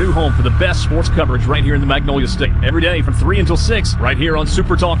Mississippi, your new home for the best sports coverage right here in the Magnolia State. Every day from 3 until 6, right here on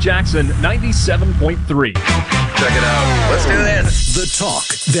SuperTalk Jackson 97.3. Check it out. Let's do this. The talk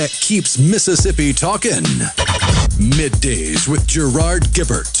that keeps Mississippi talking. Middays with Gerard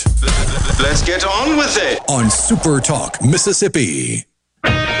Gibert. Let's get on with it. On SuperTalk Mississippi.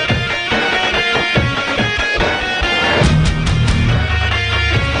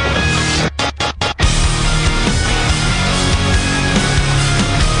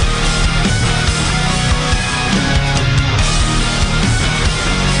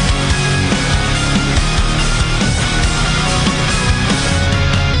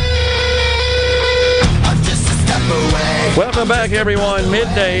 Welcome back, everyone.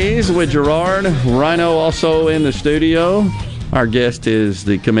 Middays with Gerard. Rhino also in the studio. Our guest is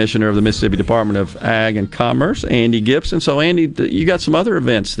the Commissioner of the Mississippi Department of Ag and Commerce, Andy Gipson. So, Andy, you got some other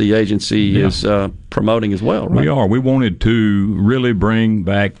events the agency is promoting as well, right? We are. We wanted to really bring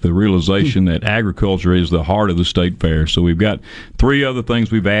back the realization that agriculture is the heart of the state fair. So we've got 3 other things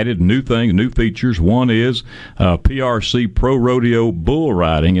we've added, new things, new features. One is PRC Pro Rodeo Bull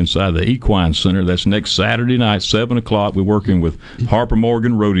Riding inside the Equine Center. That's next Saturday night, 7 o'clock. We're working with Harper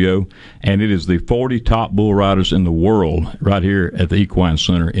Morgan Rodeo, and it is the 40 top bull riders in the world right here at the Equine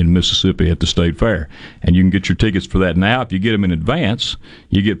Center in Mississippi at the State Fair. And you can get your tickets for that now. If you get them in advance,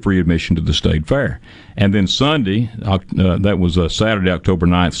 you get free admission to the State Fair. And then Sunday, that was Saturday, October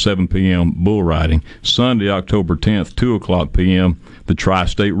 9th, 7 p.m., bull riding. Sunday, October 10th, 2 o'clock p.m., the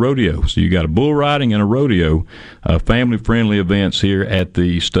Tri-State Rodeo. So you got a bull riding and a rodeo, family-friendly events here at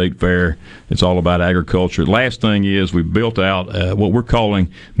the State Fair. It's all about agriculture. Last thing is we built out what we're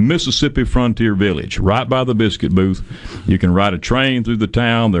calling Mississippi Frontier Village, right by the biscuit booth. You can ride a train through the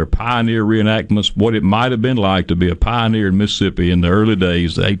town. There are pioneer reenactments, what it might have been like to be a pioneer in Mississippi in the early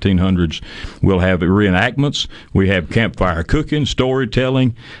days, the 1800s. We'll have reenactments. We have campfire cooking,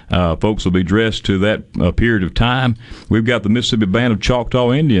 storytelling. Folks will be dressed to that period of time. We've got the Mississippi Band of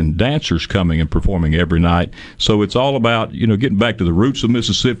Choctaw Indian dancers coming and performing every night. So it's all about, getting back to the roots of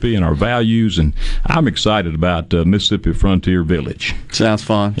Mississippi and our values, and I'm excited about Mississippi Frontier Village. Sounds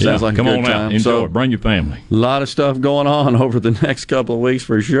fun. Sounds like come a good on time. out, enjoy it. Bring your family. A lot of stuff going on over the next couple of weeks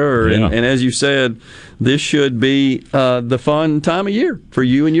for sure. Yeah. And as you said, this should be the fun time of year for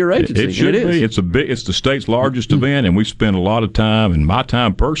you and your agency. It should be. It's the state's largest event, and we spend a lot of time, and my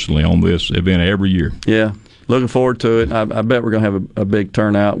time personally, on this event every year. Yeah. Looking forward to it. I bet we're going to have a big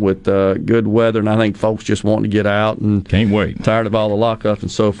turnout with good weather, and I think folks just wanting to get out and can't wait. Tired of all the lockups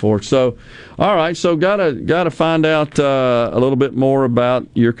and so forth. So, all right. So, gotta find out a little bit more about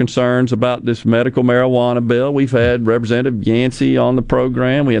your concerns about this medical marijuana bill. We've had Representative Yancey on the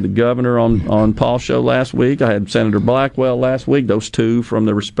program. We had the governor on Paul's show last week. I had Senator Blackwell last week. Those two from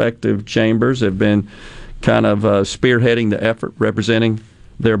the respective chambers have been kind of spearheading the effort, representing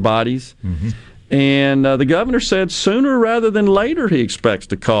their bodies. Mm-hmm. And the governor said sooner rather than later he expects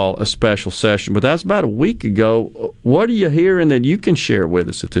to call a special session. But that's about a week ago. What are you hearing that you can share with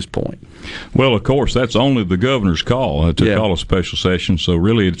us at this point? Well, of course, that's only the governor's call to call a special session. So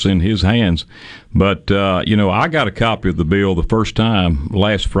really it's in his hands. But, I got a copy of the bill the first time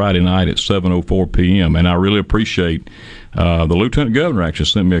last Friday night at 7:04 p.m., and I really appreciate the lieutenant governor actually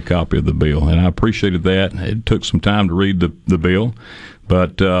sent me a copy of the bill, and I appreciated that. It took some time to read the bill.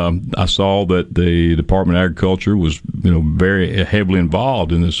 But I saw that the Department of Agriculture was, very heavily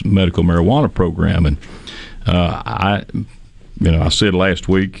involved in this medical marijuana program, and I said last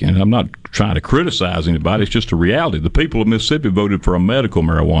week, and I'm not trying to criticize anybody, it's just a reality. The people of Mississippi voted for a medical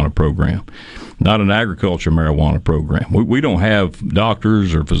marijuana program, not an agriculture marijuana program. We don't have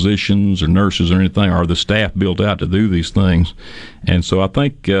doctors or physicians or nurses or anything, or the staff built out to do these things. And so I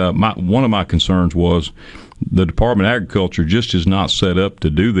think one of my concerns was the Department of Agriculture just is not set up to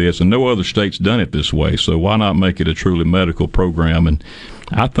do this, and no other state's done it this way. So why not make it a truly medical program? And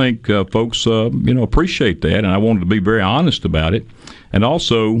I think folks, appreciate that, and I wanted to be very honest about it. And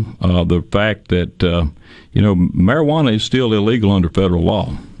also the fact that, marijuana is still illegal under federal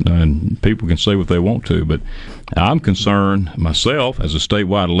law, and people can say what they want to, but I'm concerned myself as a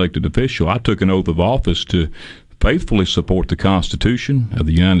statewide elected official. I took an oath of office to faithfully support the Constitution of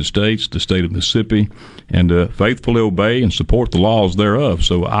the United States, the state of Mississippi, and to faithfully obey and support the laws thereof.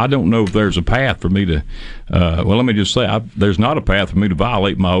 So I don't know if there's a path for me to, let me just say, there's not a path for me to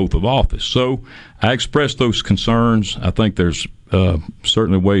violate my oath of office. So I expressed those concerns. I think there's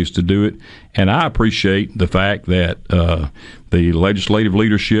certainly ways to do it, and I appreciate the fact that the legislative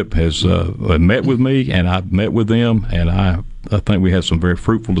leadership has met with me, and I've met with them, and I think we had some very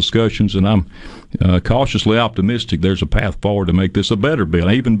fruitful discussions, and I'm cautiously optimistic there's a path forward to make this a better bill,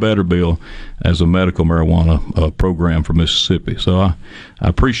 an even better bill as a medical marijuana program for Mississippi. So I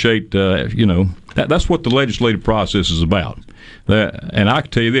appreciate, that's what the legislative process is about. And I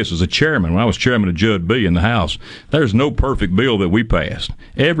can tell you this, as a chairman, when I was chairman of Judd B in the House, there's no perfect bill that we passed.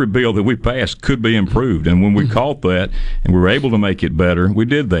 Every bill that we passed could be improved, and when we caught that and we were able to make it better, we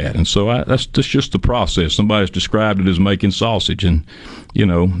did that. And so that's just the process. Somebody's described it as making sausage, and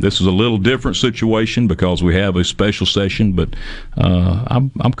this is a little different situation because we have a special session, but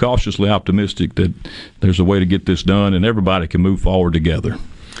I'm cautiously optimistic that there's a way to get this done and everybody can move forward together.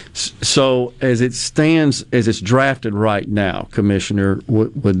 So as it stands, as it's drafted right now, Commissioner,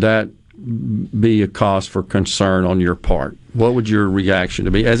 would that be a cause for concern on your part? What would your reaction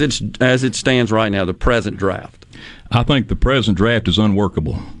to be as it stands right now, the present draft? I think the present draft is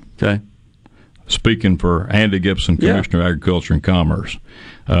unworkable. Okay. Speaking for Andy Gipson, Commissioner of Agriculture and Commerce.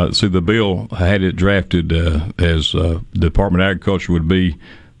 The bill had it drafted as the Department of Agriculture would be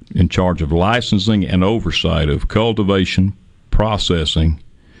in charge of licensing and oversight of cultivation, processing,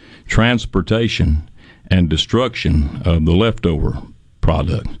 transportation, and destruction of the leftover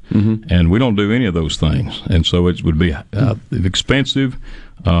product. Mm-hmm. And we don't do any of those things. And so it would be expensive,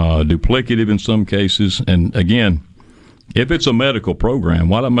 duplicative in some cases. And again, if it's a medical program,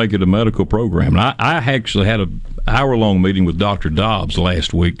 why not make it a medical program? And I actually had an hour-long meeting with Dr. Dobbs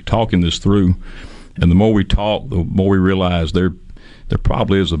last week talking this through. And the more we talk, the more we realize there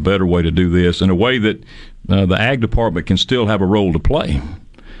probably is a better way to do this in a way that the Ag Department can still have a role to play.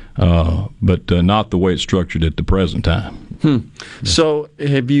 But not the way it's structured at the present time. So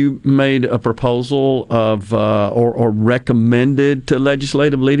have you made a proposal of or recommended to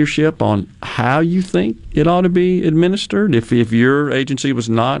legislative leadership on how you think it ought to be administered if your agency was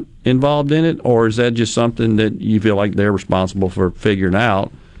not involved in it, or is that just something that you feel like they're responsible for figuring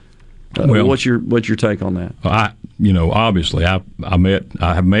out? What's your take on that? Obviously I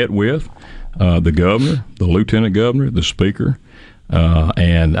have met with the governor, the lieutenant governor, the speaker,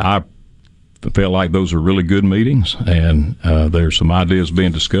 and I felt like those are really good meetings, and there's some ideas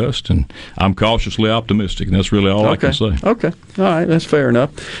being discussed, and I'm cautiously optimistic, and that's really all I can say. Okay. All right. That's fair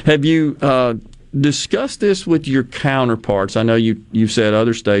enough. Have you discuss this with your counterparts? I know you've said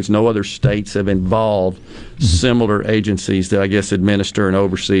no other states have involved similar agencies that I guess administer and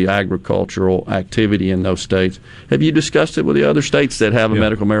oversee agricultural activity in those states. Have you discussed it with the other states that have a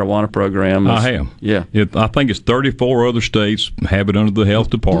medical marijuana program? I have. Yeah. I think it's 34 other states have it under the health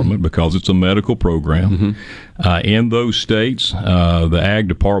department because it's a medical program. Mm-hmm. In those states, the ag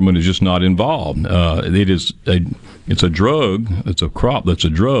department is just not involved. It's a drug. It's a crop that's a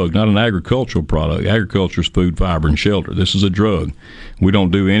drug, not an agricultural product. Agriculture is food, fiber, and shelter. This is a drug. We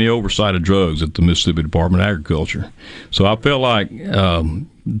don't do any oversight of drugs at the Mississippi Department of Agriculture. So I felt like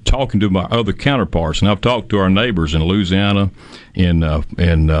talking to my other counterparts, and I've talked to our neighbors in Louisiana, in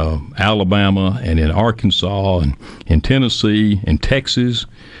Alabama, and in Arkansas, and in Tennessee, and Texas.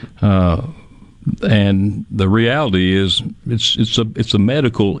 And the reality is, it's a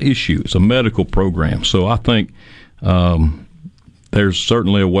medical issue. It's a medical program. So I think there's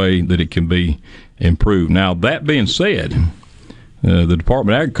certainly a way that it can be improved. Now, that being said, the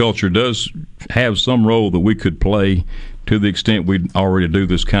Department of Agriculture does have some role that we could play to the extent we already do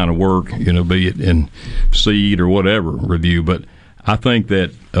this kind of work, be it in seed or whatever review. But I think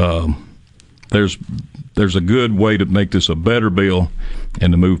that there's a good way to make this a better bill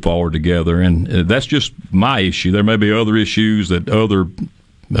and to move forward together. And that's just my issue. There may be other issues that other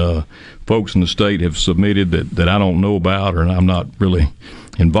folks in the state have submitted that I don't know about or I'm not really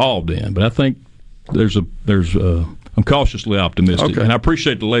involved in. But I think I'm cautiously optimistic, and I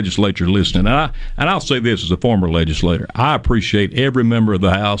appreciate the legislature listening. And I'll say this as a former legislator: I appreciate every member of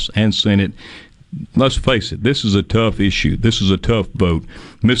the House and Senate. Let's face it, this is a tough issue. This is a tough vote.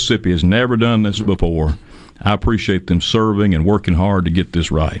 Mississippi has never done this before. I appreciate them serving and working hard to get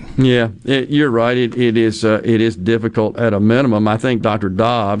this right. Yeah, you're right. It is difficult at a minimum. I think Dr.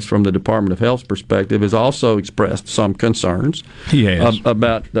 Dobbs, from the Department of Health's perspective, has also expressed some concerns. He has.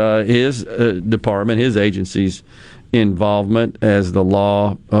 About his department, his agency's involvement as the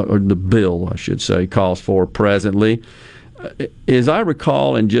law, or the bill, I should say, calls for presently. As I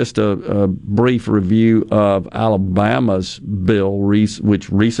recall, in just a brief review of Alabama's bill, which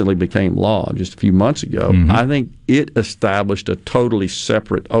recently became law just a few months ago, I think it established a totally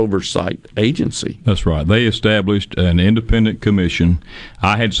separate oversight agency. That's right. They established an independent commission.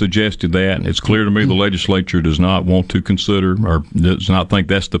 I had suggested that, and it's clear to me the legislature does not want to consider or does not think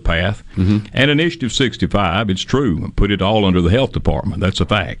that's the path. And Initiative 65, it's true, put it all under the health department. That's a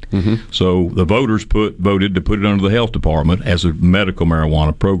fact. So the voters voted to put it under the health department as a medical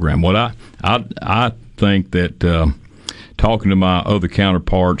marijuana program. What I think that talking to my other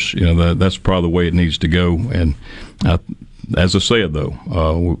counterparts, that's probably the way it needs to go. And as I said,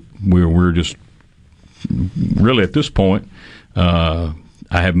 though, we're just really at this point.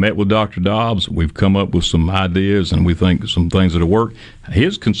 I have met with Dr. Dobbs. We've come up with some ideas, and we think some things that'll work.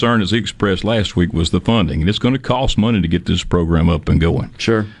 His concern, as he expressed last week, was the funding, and it's going to cost money to get this program up and going.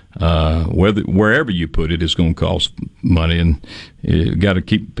 Sure. Wherever you put it, it's going to cost money, and you got to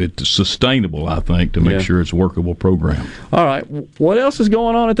keep it sustainable, I think, to make sure it's a workable program. All right. What else is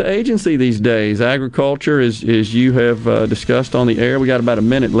going on at the agency these days? Agriculture, as you have discussed on the air, we got about a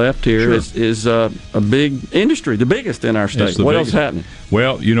minute left here, is a big industry, the biggest in our state. What else is happening?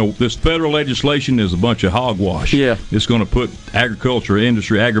 Well, this federal legislation is a bunch of hogwash. Yeah. It's going to put agriculture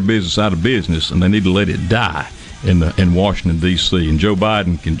industry, agribusiness out of business, and they need to let it die in Washington, D.C. And Joe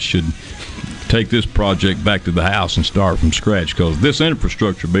Biden should take this project back to the House and start from scratch, because this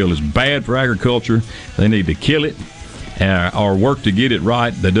infrastructure bill is bad for agriculture. They need to kill it or work to get it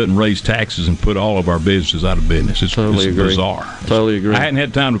right that doesn't raise taxes and put all of our businesses out of business. It's bizarre. Totally agree. I hadn't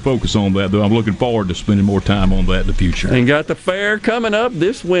had time to focus on that, though. I'm looking forward to spending more time on that in the future. And got the fair coming up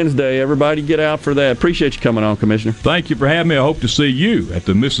this Wednesday. Everybody get out for that. Appreciate you coming on, Commissioner. Thank you for having me. I hope to see you at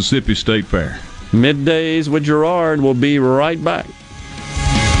the Mississippi State Fair. Middays with Gerard. We'll be right back.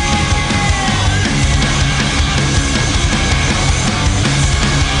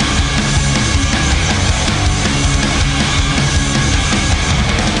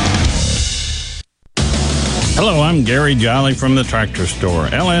 Hello, I'm Gary Jolly from the Tractor Store.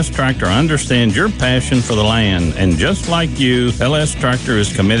 LS Tractor understands your passion for the land, and just like you, LS Tractor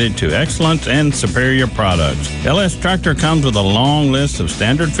is committed to excellence and superior products. LS Tractor comes with a long list of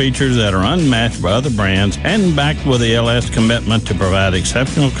standard features that are unmatched by other brands, and backed with the LS commitment to provide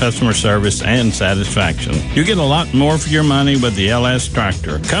exceptional customer service and satisfaction. You get a lot more for your money with the LS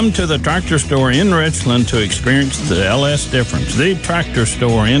Tractor. Come to the Tractor Store in Richland to experience the LS difference. The Tractor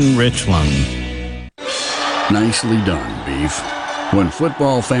Store in Richland. Nicely done, Beef. When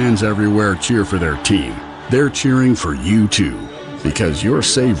football fans everywhere cheer for their team, they're cheering for you too, because your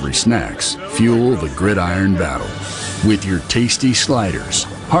savory snacks fuel the gridiron battle. With your tasty sliders,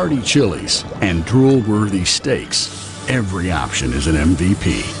 hearty chilies, and drool-worthy steaks, every option is an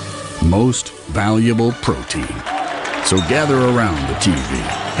MVP. Most valuable protein. So gather around the TV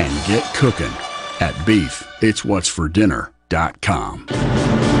and get cooking at BeefIt'sWhat'sForDinner.com.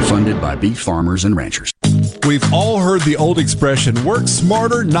 Funded by beef farmers and ranchers. We've all heard the old expression, work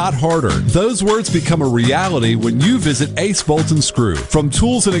smarter, not harder. Those words become a reality when you visit Ace Bolt & Screw. From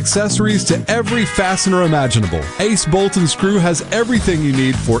tools and accessories to every fastener imaginable, Ace Bolt & Screw has everything you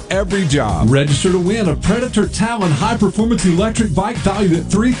need for every job. Register to win a Predator Talon high-performance electric bike valued at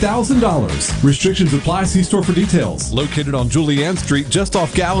 $3,000. Restrictions apply. See store for details. Located on Julianne Street, just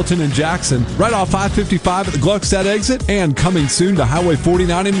off Gallatin and Jackson, right off I-55 at the Gluckstadt exit, and coming soon to Highway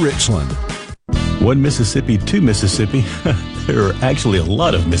 49 in Richland. One Mississippi, two Mississippi. There are actually a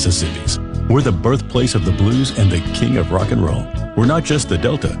lot of Mississippis. We're the birthplace of the blues and the king of rock and roll. We're not just the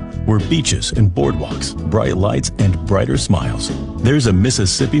Delta. We're beaches and boardwalks, bright lights and brighter smiles. There's a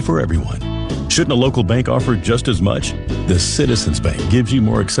Mississippi for everyone. Shouldn't a local bank offer just as much? The Citizens Bank gives you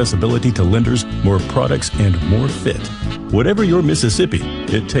more accessibility to lenders, more products, and more fit. Whatever your Mississippi,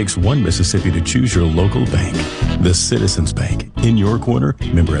 it takes one Mississippi to choose your local bank. The Citizens Bank. In your corner,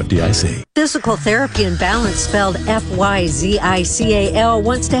 member FDIC. Physical Therapy and Balance, spelled FYZICAL,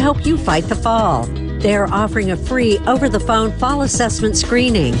 wants to help you fight the fall. They are offering a free over-the-phone fall assessment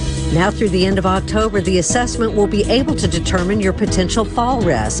screening. Now through the end of October, the assessment will be able to determine your potential fall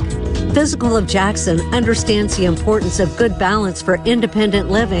risk. Physical of Jackson understands the importance of good balance for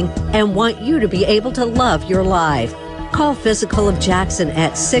independent living and want you to be able to love your life. Call Physical of Jackson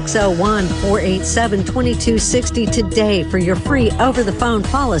at 601-487-2260 today for your free over-the-phone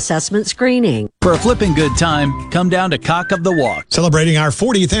fall assessment screening. For a flipping good time, come down to Cock of the Walk. Celebrating our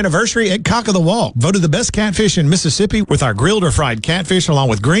 40th anniversary at Cock of the Walk. Voted the best catfish in Mississippi with our grilled or fried catfish along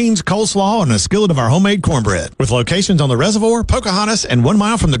with greens, coleslaw, and a skillet of our homemade cornbread. With locations on the Reservoir, Pocahontas, and 1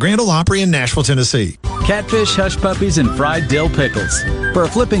 mile from the Grand Ole Opry in Nashville, Tennessee. Catfish, hush puppies, and fried dill pickles. For a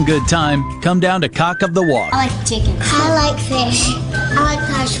flipping good time, come down to Cock of the Walk. I like chicken. I like fish. I like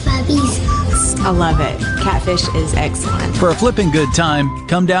hush puppies. I love it. Catfish is excellent. For a flipping good time,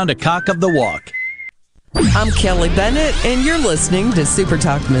 come down to Cock of the Walk. I'm Kelly Bennett, and you're listening to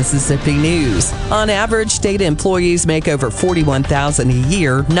SuperTalk Mississippi News. On average, state employees make over $41,000 a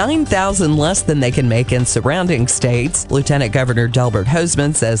year, $9,000 less than they can make in surrounding states. Lieutenant Governor Delbert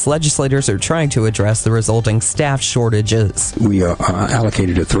Hosemann says legislators are trying to address the resulting staff shortages. We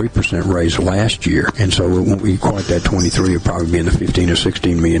allocated a 3% raise last year, and so it won't be quite that 23. It'll probably be in the $15 or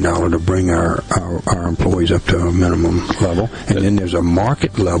 $16 million to bring our employees up to a minimum level. And then there's a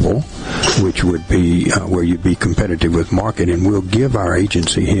market level, which would be where you'd be competitive with market, and we'll give our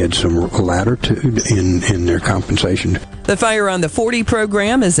agency heads some latitude in their compensation. The Fire on the 40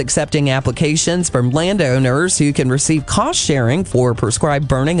 program is accepting applications from landowners who can receive cost sharing for prescribed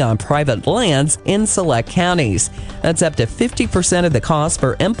burning on private lands in select counties. That's up to 50% of the cost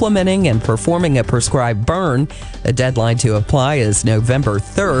for implementing and performing a prescribed burn. The deadline to apply is November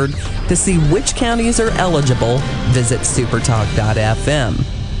 3rd. To see which counties are eligible, visit supertalk.fm.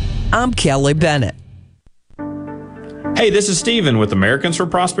 I'm Kelly Bennett. Hey, this is Stephen with Americans for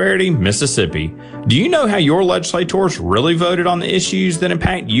Prosperity, Mississippi. Do you know how your legislators really voted on the issues that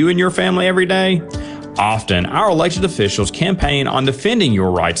impact you and your family every day? Often, our elected officials campaign on defending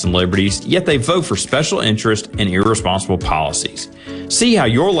your rights and liberties, yet they vote for special interest and irresponsible policies. See how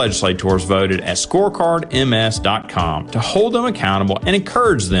your legislators voted at scorecardms.com to hold them accountable and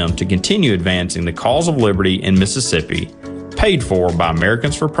encourage them to continue advancing the cause of liberty in Mississippi. Paid for by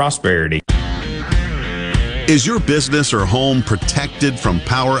Americans for Prosperity. Is your business or home protected from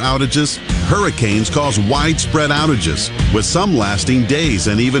power outages? Hurricanes cause widespread outages, with some lasting days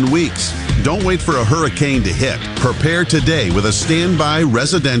and even weeks. Don't wait for a hurricane to hit. Prepare today with a standby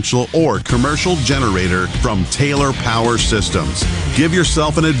residential or commercial generator from Taylor Power Systems. Give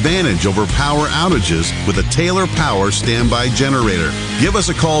yourself an advantage over power outages with a Taylor Power standby generator. Give us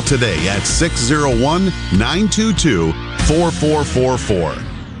a call today at 601-922-4444.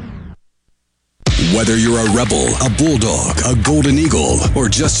 Whether you're a Rebel, a Bulldog, a Golden Eagle, or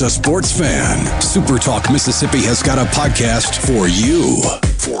just a sports fan, SuperTalk Mississippi has got a podcast for you.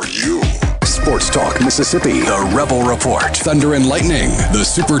 For you. Sports Talk Mississippi, the Rebel Report, Thunder and Lightning, the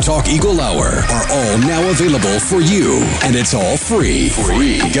SuperTalk Eagle Hour are all now available for you. And it's all free.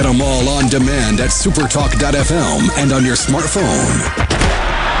 Get them all on demand at supertalk.fm and on your smartphone.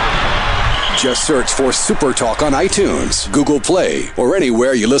 Just search for SuperTalk on iTunes, Google Play, or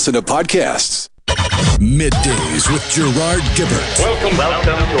anywhere you listen to podcasts. Middays with Gerard Gibert. Welcome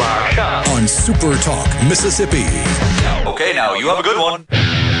to our shop on SuperTalk Mississippi. Okay, now you have a good one.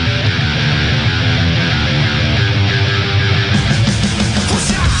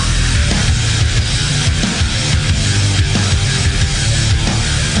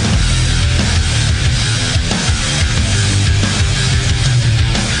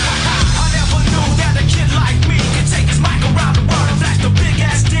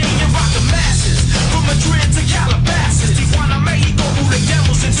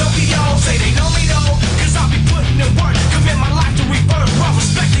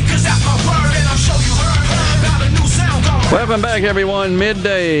 Welcome back, everyone.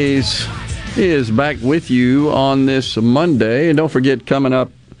 Middays is back with you on this Monday. And don't forget, coming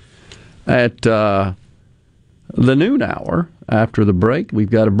up at the noon hour after the break, we've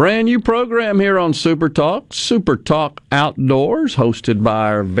got a brand new program here on SuperTalk Outdoors, hosted by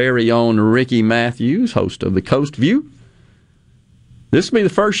our very own Ricky Mathews, host of the Coast View. This will be the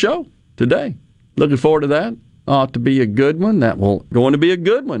first show today. Looking forward to that. Ought to be a good one. Going to be a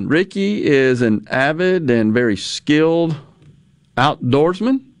good one. Ricky is an avid and very skilled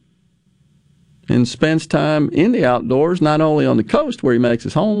outdoorsman and spends time in the outdoors, not only on the coast where he makes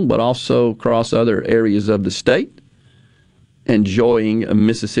his home, but also across other areas of the state, enjoying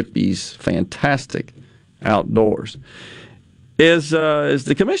Mississippi's fantastic outdoors. As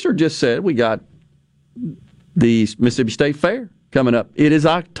the commissioner just said, we got the Mississippi State Fair coming up. It is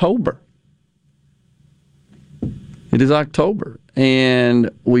October. It is October, and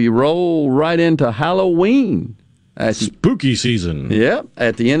we roll right into Halloween. Spooky season. Yep,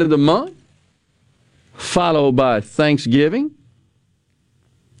 at the end of the month, followed by Thanksgiving,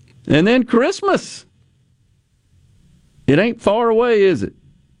 and then Christmas. It ain't far away, is it?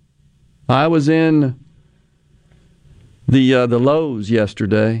 I was in the Lowe's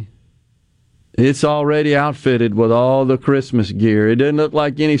yesterday. It's already outfitted with all the Christmas gear. It didn't look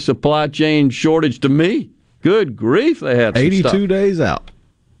like any supply chain shortage to me. Good grief, they had some 82 stuff. days out.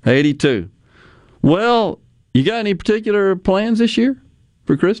 82. Well, you got any particular plans this year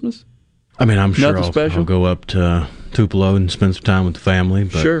for Christmas? I mean, I'm sure Nothing I'll go up to Tupelo and spend some time with the family.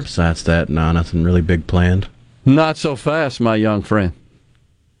 But Sure. Besides that, no, nothing really big planned. Not so fast, my young friend.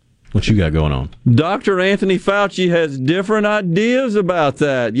 What you got going on? Dr. Anthony Fauci has different ideas about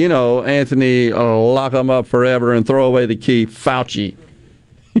that. You know, Anthony, lock him up forever and throw away the key. Fauci.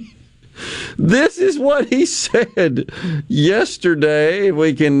 This is what he said yesterday. If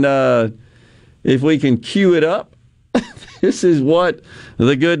we can cue it up, this is what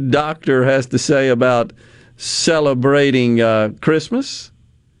the good doctor has to say about celebrating Christmas.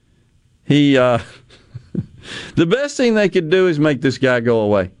 He, the best thing they could do is make this guy go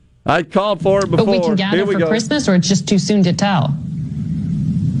away. I called for it before. But we can gather for Christmas, or it's just too soon to tell?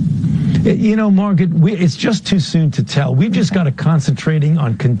 You know, Margaret, it's just too soon to tell. We've just got to concentrating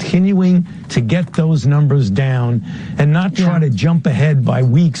on continuing to get those numbers down and not try to jump ahead by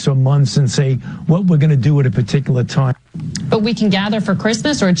weeks or months and say what we're going to do at a particular time. But we can gather for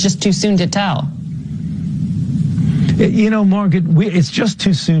Christmas, or it's just too soon to tell? You know, Margaret, it's just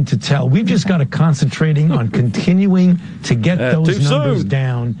too soon to tell. We've just got to concentrating on continuing to get those numbers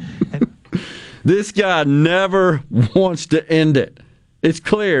down. This guy never wants to end it. It's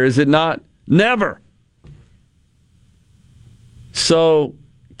clear, is it not? Never. So,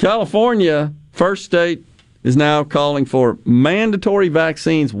 California, first state, is now calling for mandatory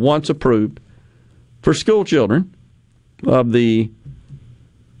vaccines once approved for school children of the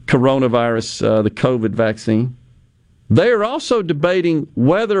coronavirus, the COVID vaccine. They are also debating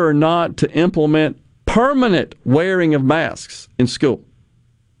whether or not to implement permanent wearing of masks in school.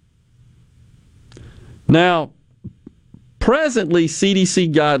 Now, presently,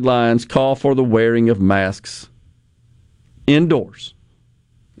 CDC guidelines call for the wearing of masks indoors.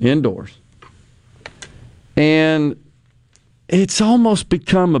 And it's almost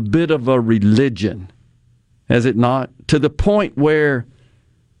become a bit of a religion, has it not? To the point where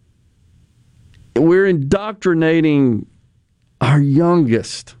we're indoctrinating our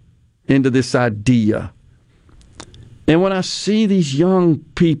youngest into this idea. And when I see these young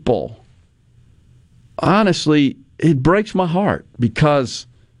people, honestly, it breaks my heart because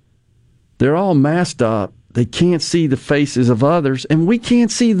they're all masked up. They can't see the faces of others, and we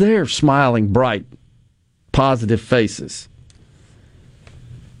can't see their smiling, bright, positive faces.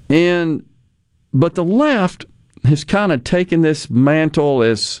 But the left has kind of taken this mantle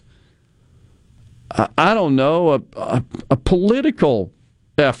as, I don't know, a political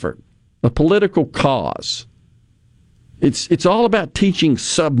effort, a political cause. It's all about teaching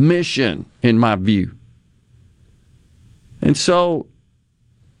submission, in my view. And so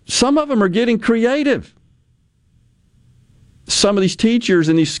some of them are getting creative. Some of these teachers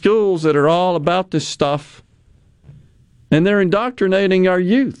in these schools that are all about this stuff, and they're indoctrinating our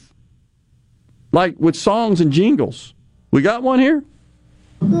youth, like with songs and jingles. We got one here?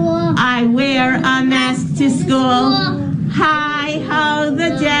 I wear a mask to school. Hi-ho,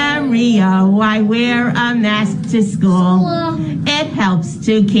 the Dario. I wear a mask to school. It helps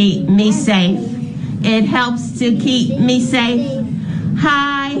to keep me safe. It helps to keep me safe.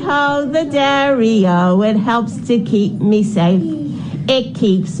 Hi-ho, the Dario. It helps to keep me safe. It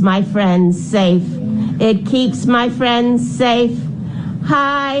keeps my friends safe. It keeps my friends safe.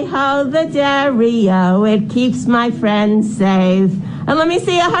 Hi-ho, the Dario. It keeps my friends safe. And let me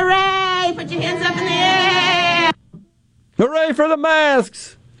see a hooray! Put your hands up in the air! Hooray for the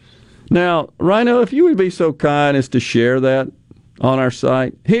masks! Now, Rhino, if you would be so kind as to share that on our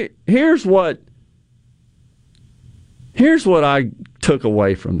site. Here's what I took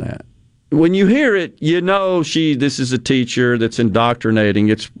away from that. When you hear it, you know this is a teacher that's indoctrinating.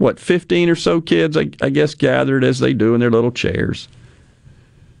 It's, 15 or so kids, I guess, gathered as they do in their little chairs.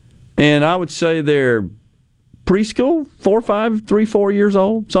 And I would say they're preschool, 4, 5, 3, 4 years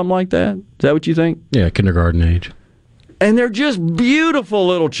old, something like that. Is that what you think? Yeah, kindergarten age. And they're just beautiful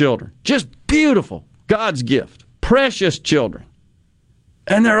little children. Just beautiful. God's gift. Precious children.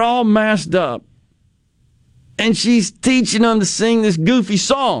 And they're all masked up. And she's teaching them to sing this goofy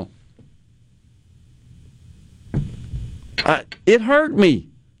song. It hurt me.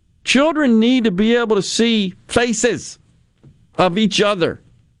 Children need to be able to see faces of each other,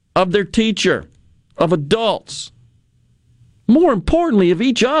 of their teacher, of adults. More importantly, of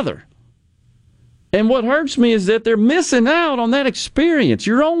each other. And what hurts me is that they're missing out on that experience.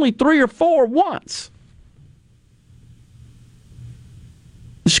 You're only 3 or 4 once.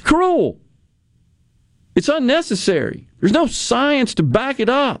 It's cruel. It's unnecessary. There's no science to back it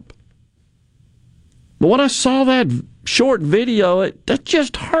up. But when I saw that short video, that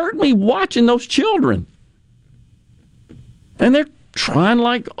just hurt me watching those children. And they're trying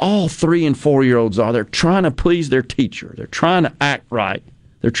like all 3 and 4-year-olds are. They're trying to please their teacher. They're trying to act right.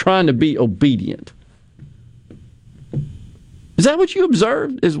 They're trying to be obedient. Is that what you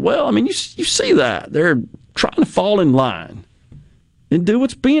observed as well? I mean, you see that. They're trying to fall in line and do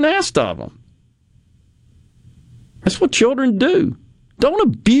what's being asked of them. That's what children do. Don't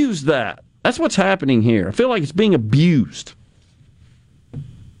abuse that. That's what's happening here. I feel like it's being abused.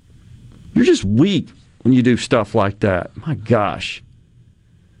 You're just weak when you do stuff like that. My gosh.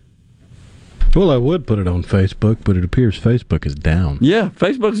 Well, I would put it on Facebook, but it appears Facebook is down. Yeah,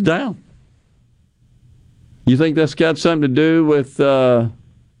 Facebook's down. You think that's got something to do with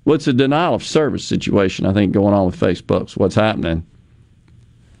what's a denial of service situation, I think, going on with Facebook? So what's happening?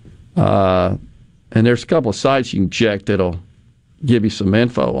 And there's a couple of sites you can check that'll give you some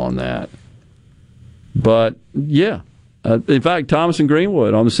info on that. But, yeah. In fact, Thomas in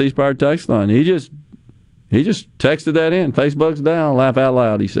Greenwood on the C-Spire text line, he just texted that in. Facebook's down. Laugh out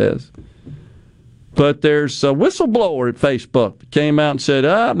loud, he says. But there's a whistleblower at Facebook that came out and said,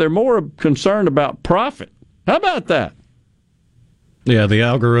 they're more concerned about profit. How about that? Yeah, the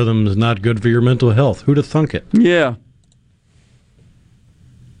algorithm is not good for your mental health. Who'd have thunk it? Yeah.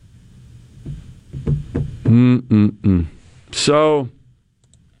 So,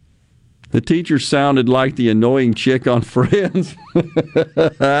 the teacher sounded like the annoying chick on Friends.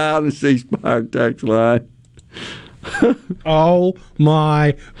 The C-Spire text line. Oh,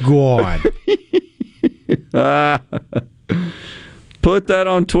 my God. Put that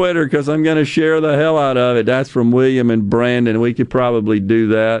on Twitter because I'm going to share the hell out of it. That's from William and Brandon. We could probably do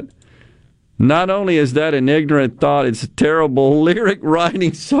that. Not only is that an ignorant thought, it's terrible lyric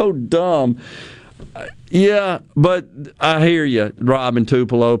writing, so dumb. Yeah, but I hear you, Robin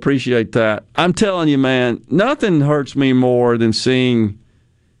Tupelo. Appreciate that. I'm telling you, man, nothing hurts me more than seeing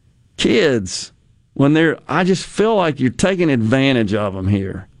kids when I just feel like you're taking advantage of them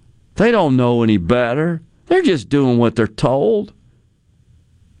here. They don't know any better. They're just doing what they're told.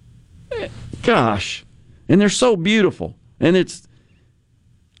 Gosh. And they're so beautiful. And it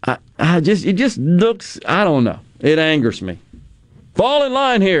just looks, I don't know. It angers me. Fall in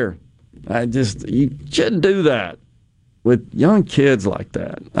line here. You shouldn't do that with young kids like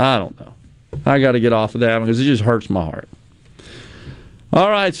that. I don't know. I got to get off of that one because it just hurts my heart.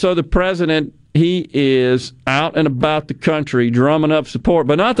 All right, so the president, he is out and about the country drumming up support,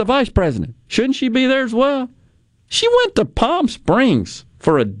 but not the vice president. Shouldn't she be there as well? She went to Palm Springs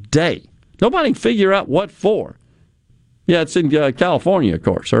for a day. Nobody can figure out what for. Yeah, it's in California, of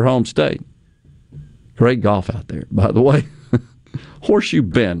course, her home state. Great golf out there, by the way. Horseshoe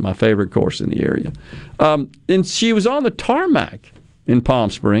Bend, my favorite course in the area. And she was on the tarmac in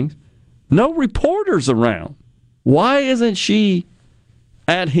Palm Springs. No reporters around. Why isn't she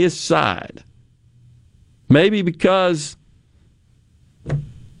at his side? Maybe because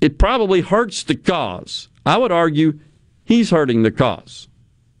it probably hurts the cause. I would argue he's hurting the cause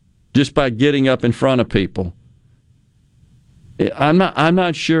just by getting up in front of people. I'm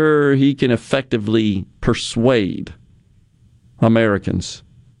not sure he can effectively persuade Americans.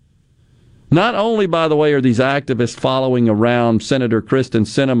 Not only, by the way, are these activists following around Senator Kristen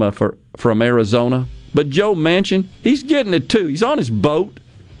Sinema from Arizona, but Joe Manchin, he's getting it too. He's on his boat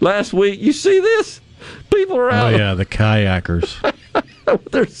last week. You see this? People are out. Oh, yeah, the kayakers.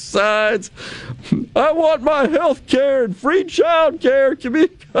 With their signs. I want my health care and free child care,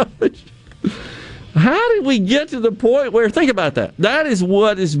 community college. How did we get to the point where, think about that. That is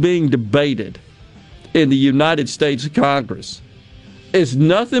what is being debated in the United States Congress. It's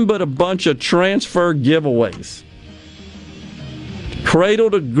nothing but a bunch of transfer giveaways.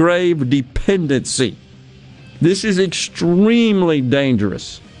 Cradle to grave dependency. This is extremely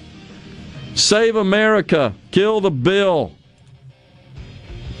dangerous. Save America. Kill the bill.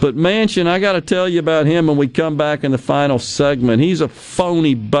 But Manchin, I got to tell you about him when we come back in the final segment. He's a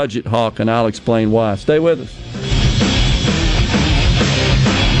phony budget hawk, and I'll explain why. Stay with us.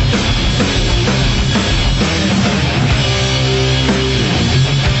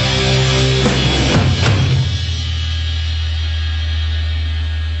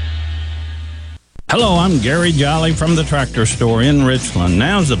 Hello, I'm Gary Jolly from the Tractor Store in Richland.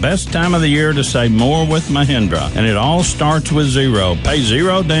 Now's the best time of the year to save more with Mahindra, and it all starts with zero. Pay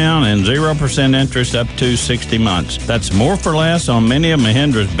zero down and 0% interest up to 60 months. That's more for less on many of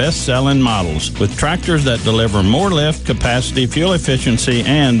Mahindra's best-selling models, with tractors that deliver more lift, capacity, fuel efficiency,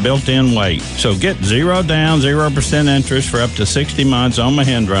 and built-in weight. So get zero down, 0% interest for up to 60 months on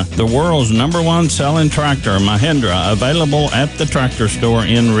Mahindra, the world's #1 selling tractor, Mahindra, available at the Tractor Store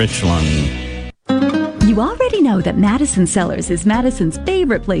in Richland. You already know that Madison Cellars is Madison's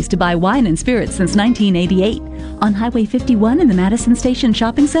favorite place to buy wine and spirits since 1988. On Highway 51 in the Madison Station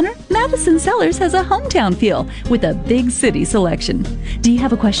Shopping Center, Madison Cellars has a hometown feel with a big city selection. Do you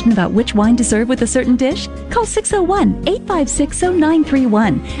have a question about which wine to serve with a certain dish? Call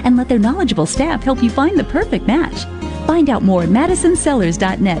 601-856-0931 and let their knowledgeable staff help you find the perfect match. Find out more at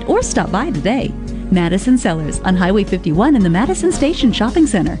MadisonCellars.net or stop by today. Madison Cellars on Highway 51 in the Madison Station Shopping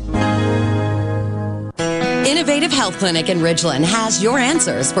Center. Innovative Health Clinic in Ridgeland has your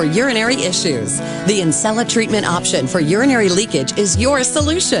answers for urinary issues. The Encella treatment option for urinary leakage is your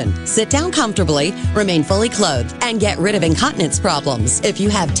solution. Sit down comfortably, remain fully clothed, and get rid of incontinence problems. If you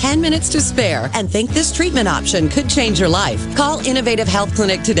have 10 minutes to spare and think this treatment option could change your life, call Innovative Health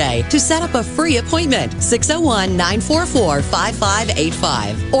Clinic today to set up a free appointment.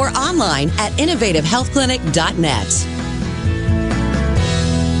 601-944-5585 or online at innovativehealthclinic.net.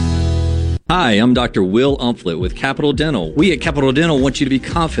 Hi, I'm Dr. Will Umflett with Capital Dental. We at Capital Dental want you to be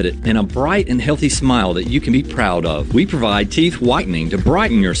confident in a bright and healthy smile that you can be proud of. We provide teeth whitening to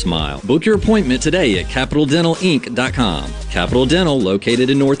brighten your smile. Book your appointment today at CapitalDentalInc.com. Capital Dental, located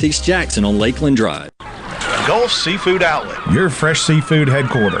in Northeast Jackson on Lakeland Drive. Gulf Seafood Outlet, your fresh seafood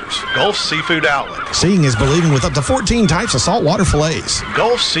headquarters. Gulf Seafood Outlet. Seeing is believing with up to 14 types of saltwater fillets.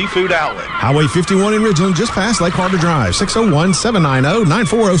 Gulf Seafood Outlet. Highway 51 in Ridgeland, just past Lake Harbor Drive,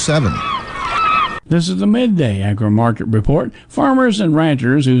 601-790-9407. This is the Midday Agri-Market Report. Farmers and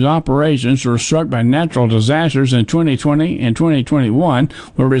ranchers whose operations were struck by natural disasters in 2020 and 2021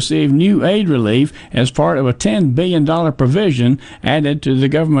 will receive new aid relief as part of a $10 billion provision added to the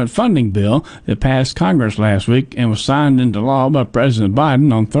government funding bill that passed Congress last week and was signed into law by President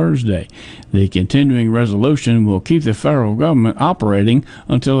Biden on Thursday. The continuing resolution will keep the federal government operating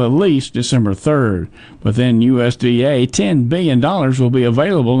until at least December 3rd. Within USDA, $10 billion will be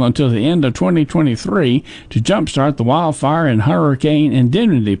available until the end of 2023 to jumpstart the Wildfire and Hurricane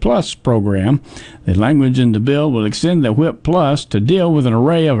Indemnity Plus program. The language in the bill will extend the WHIP Plus to deal with an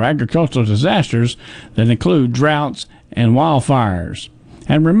array of agricultural disasters that include droughts and wildfires.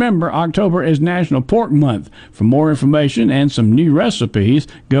 And remember, October is National Pork Month. For more information and some new recipes,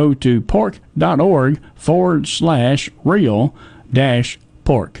 go to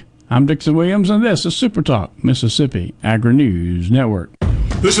pork.org/real-pork. I'm Dixon Williams, and this is SuperTalk Mississippi Agri-News Network.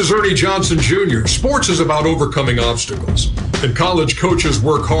 This is Ernie Johnson Jr. Sports is about overcoming obstacles, and college coaches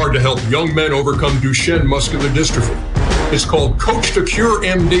work hard to help young men overcome Duchenne muscular dystrophy. It's called Coach to Cure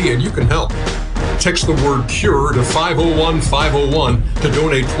MD, and you can help. Text the word CURE to 501-501 to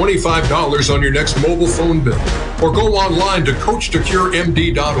donate $25 on your next mobile phone bill, or go online to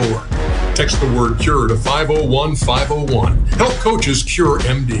coachtocuremd.org. Text the word CURE to 501-501. Help coaches cure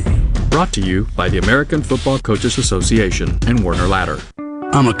MD. Brought to you by the American Football Coaches Association and Werner Ladder.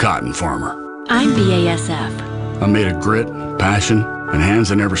 I'm a cotton farmer. I'm BASF. I'm made of grit, passion, and hands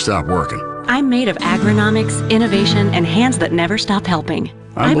that never stop working. I'm made of agronomics, innovation, and hands that never stop helping.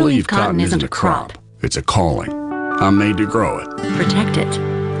 I believe cotton isn't a crop. It's a calling. I'm made to grow it. Protect it.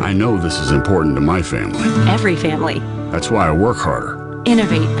 I know this is important to my family. Every family. That's why I work harder.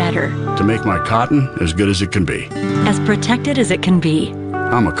 Innovate better. To make my cotton as good as it can be. As protected as it can be.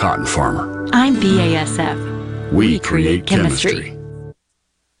 I'm a cotton farmer. I'm BASF. We create chemistry.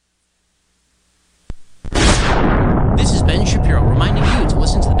 This is Ben Shapiro reminding you to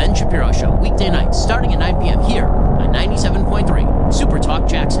listen to The Ben Shapiro Show weekday nights starting at 9 p.m. here on 97.3 Super Talk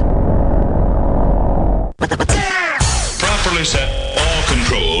Jackson. Properly set all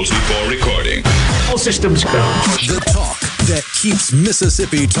controls before recording. All systems go. The talk that keeps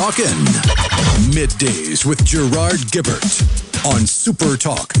Mississippi talking. Middays with Gerard Gibert on Super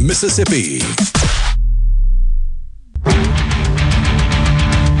Talk Mississippi.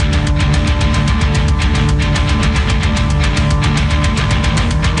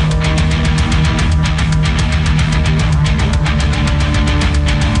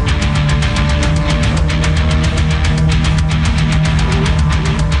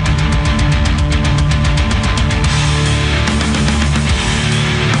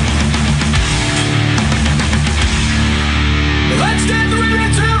 Let's get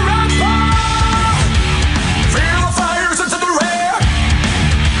ready to rumble! Feel the fires into the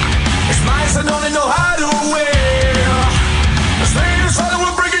and only know how to win. The state is what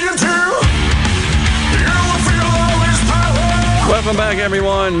we're bringing you to. You will feel always power. Welcome back,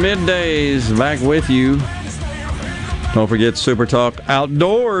 everyone. Middays back with you. Don't forget SuperTalk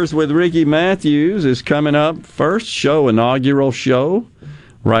Outdoors with Ricky Mathews is coming up. First show, inaugural show,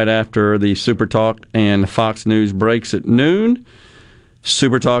 right after the SuperTalk and Fox News breaks at noon.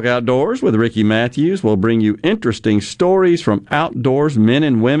 SuperTalk Outdoors with Ricky Mathews will bring you interesting stories from outdoors men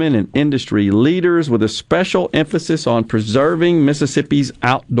and women and industry leaders with a special emphasis on preserving Mississippi's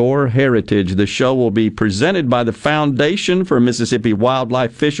outdoor heritage. The show will be presented by the Foundation for Mississippi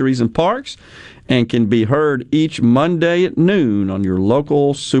Wildlife, Fisheries, and Parks and can be heard each Monday at noon on your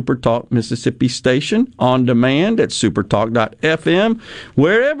local SuperTalk Mississippi station, on demand at supertalk.fm,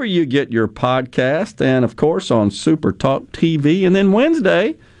 wherever you get your podcast, and, of course, on SuperTalk TV. And then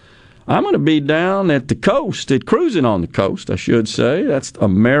Wednesday, I'm going to be down at the coast, Cruising on the Coast, I should say. That's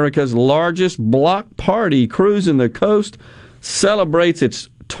America's largest block party. Cruising the Coast celebrates its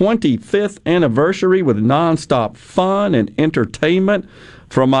 25th anniversary with nonstop fun and entertainment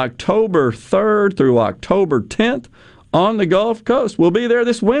from October 3rd through October 10th on the Gulf Coast. We'll be there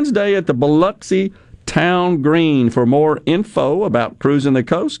this Wednesday at the Biloxi Town Green. For more info about Cruising the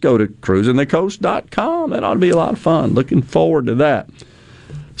Coast, go to cruisingthecoast.com. That ought to be a lot of fun. Looking forward to that.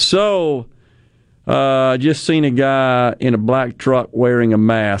 So, just seen a guy in a black truck wearing a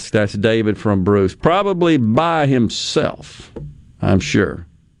mask. That's David from Bruce. Probably by himself, I'm sure.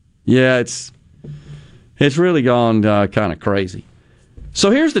 Yeah, it's really gone kind of crazy. So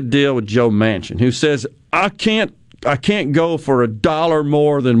here's the deal with Joe Manchin, who says, I can't go for $1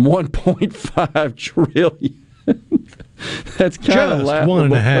 more than $1.5 trillion. That's kind of laughable.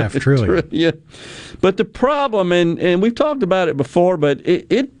 $1.5 trillion. But the problem, and we've talked about it before, but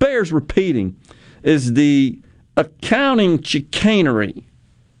it bears repeating, is the accounting chicanery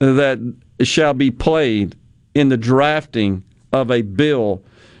that shall be played in the drafting of a bill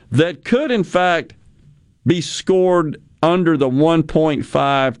that could, in fact, be scored under the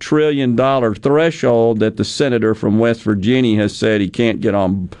 $1.5 trillion threshold that the senator from West Virginia has said he can get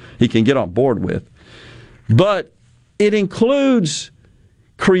on board with. But it includes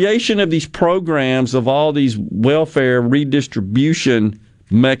creation of these programs of all these welfare redistribution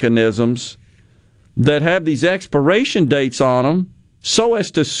mechanisms that have these expiration dates on them so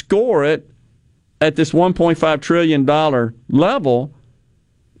as to score it at this $1.5 trillion level.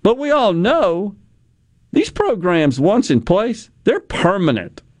 But we all know these programs, once in place, they're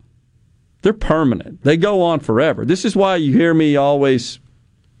permanent. They're permanent. They go on forever. This is why you hear me always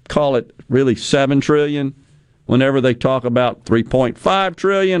call it really $7 trillion whenever they talk about $3.5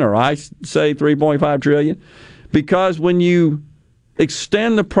 trillion, or I say $3.5 trillion, because when you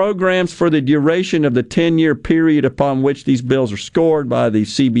extend the programs for the duration of the 10-year period upon which these bills are scored by the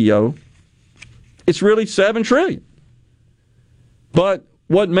CBO, it's really $7 trillion. But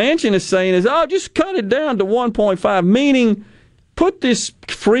what Manchin is saying is, just cut it down to 1.5, meaning put this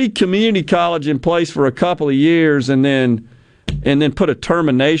free community college in place for a couple of years and then put a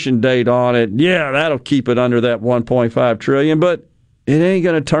termination date on it. Yeah, that'll keep it under that 1.5 trillion, but it ain't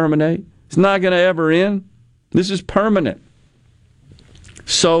going to terminate. It's not going to ever end. This is permanent.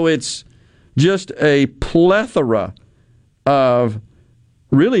 So it's just a plethora of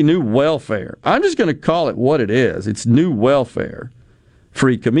really new welfare. I'm just going to call it what it is. It's new welfare.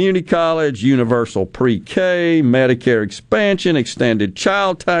 Free community college, universal pre-K, Medicare expansion, extended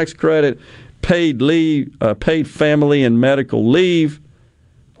child tax credit, paid leave, paid family and medical leave,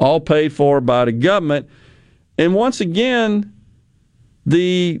 all paid for by the government. And once again,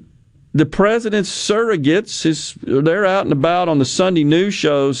 the president's surrogates, they're out and about on the Sunday news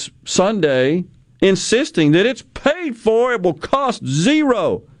shows Sunday, insisting that it's paid for, it will cost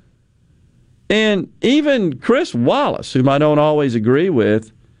zero. And even Chris Wallace, whom I don't always agree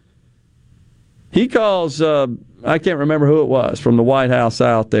with, he calls, I can't remember who it was, from the White House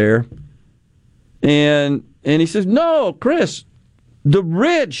out there, and he says, no, Chris, the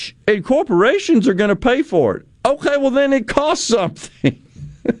rich and corporations are going to pay for it. Okay, well, then it costs something.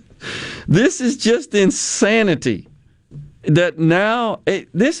 This is just insanity. That now,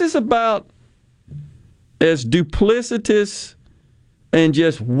 this is about as duplicitous and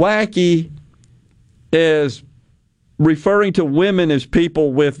just wacky as referring to women as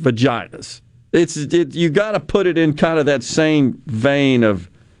people with vaginas. You got to put it in kind of that same vein of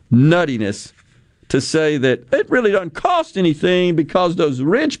nuttiness to say that it really doesn't cost anything because those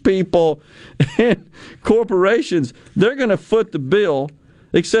rich people and corporations, they're going to foot the bill,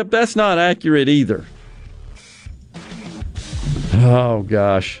 except that's not accurate either. Oh,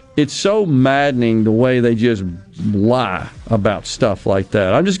 gosh. It's so maddening the way they just lie about stuff like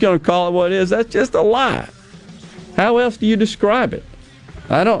that. I'm just going to call it what it is. That's just a lie. How else do you describe it?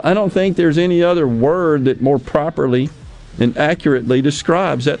 I don't think there's any other word that more properly and accurately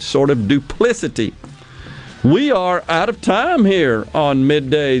describes that sort of duplicity. We are out of time here on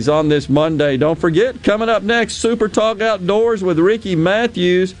Middays on this Monday. Don't forget, coming up next, SuperTalk Outdoors with Ricky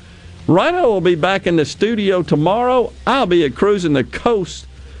Mathews. Rhino will be back in the studio tomorrow. I'll be at Cruising the Coast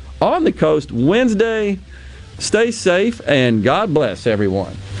on the Coast Wednesday. Stay safe and God bless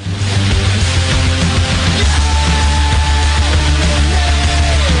everyone.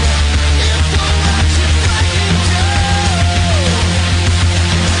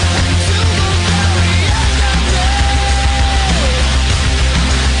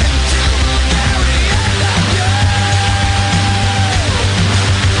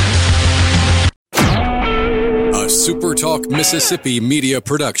 SuperTalk Mississippi Media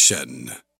Production.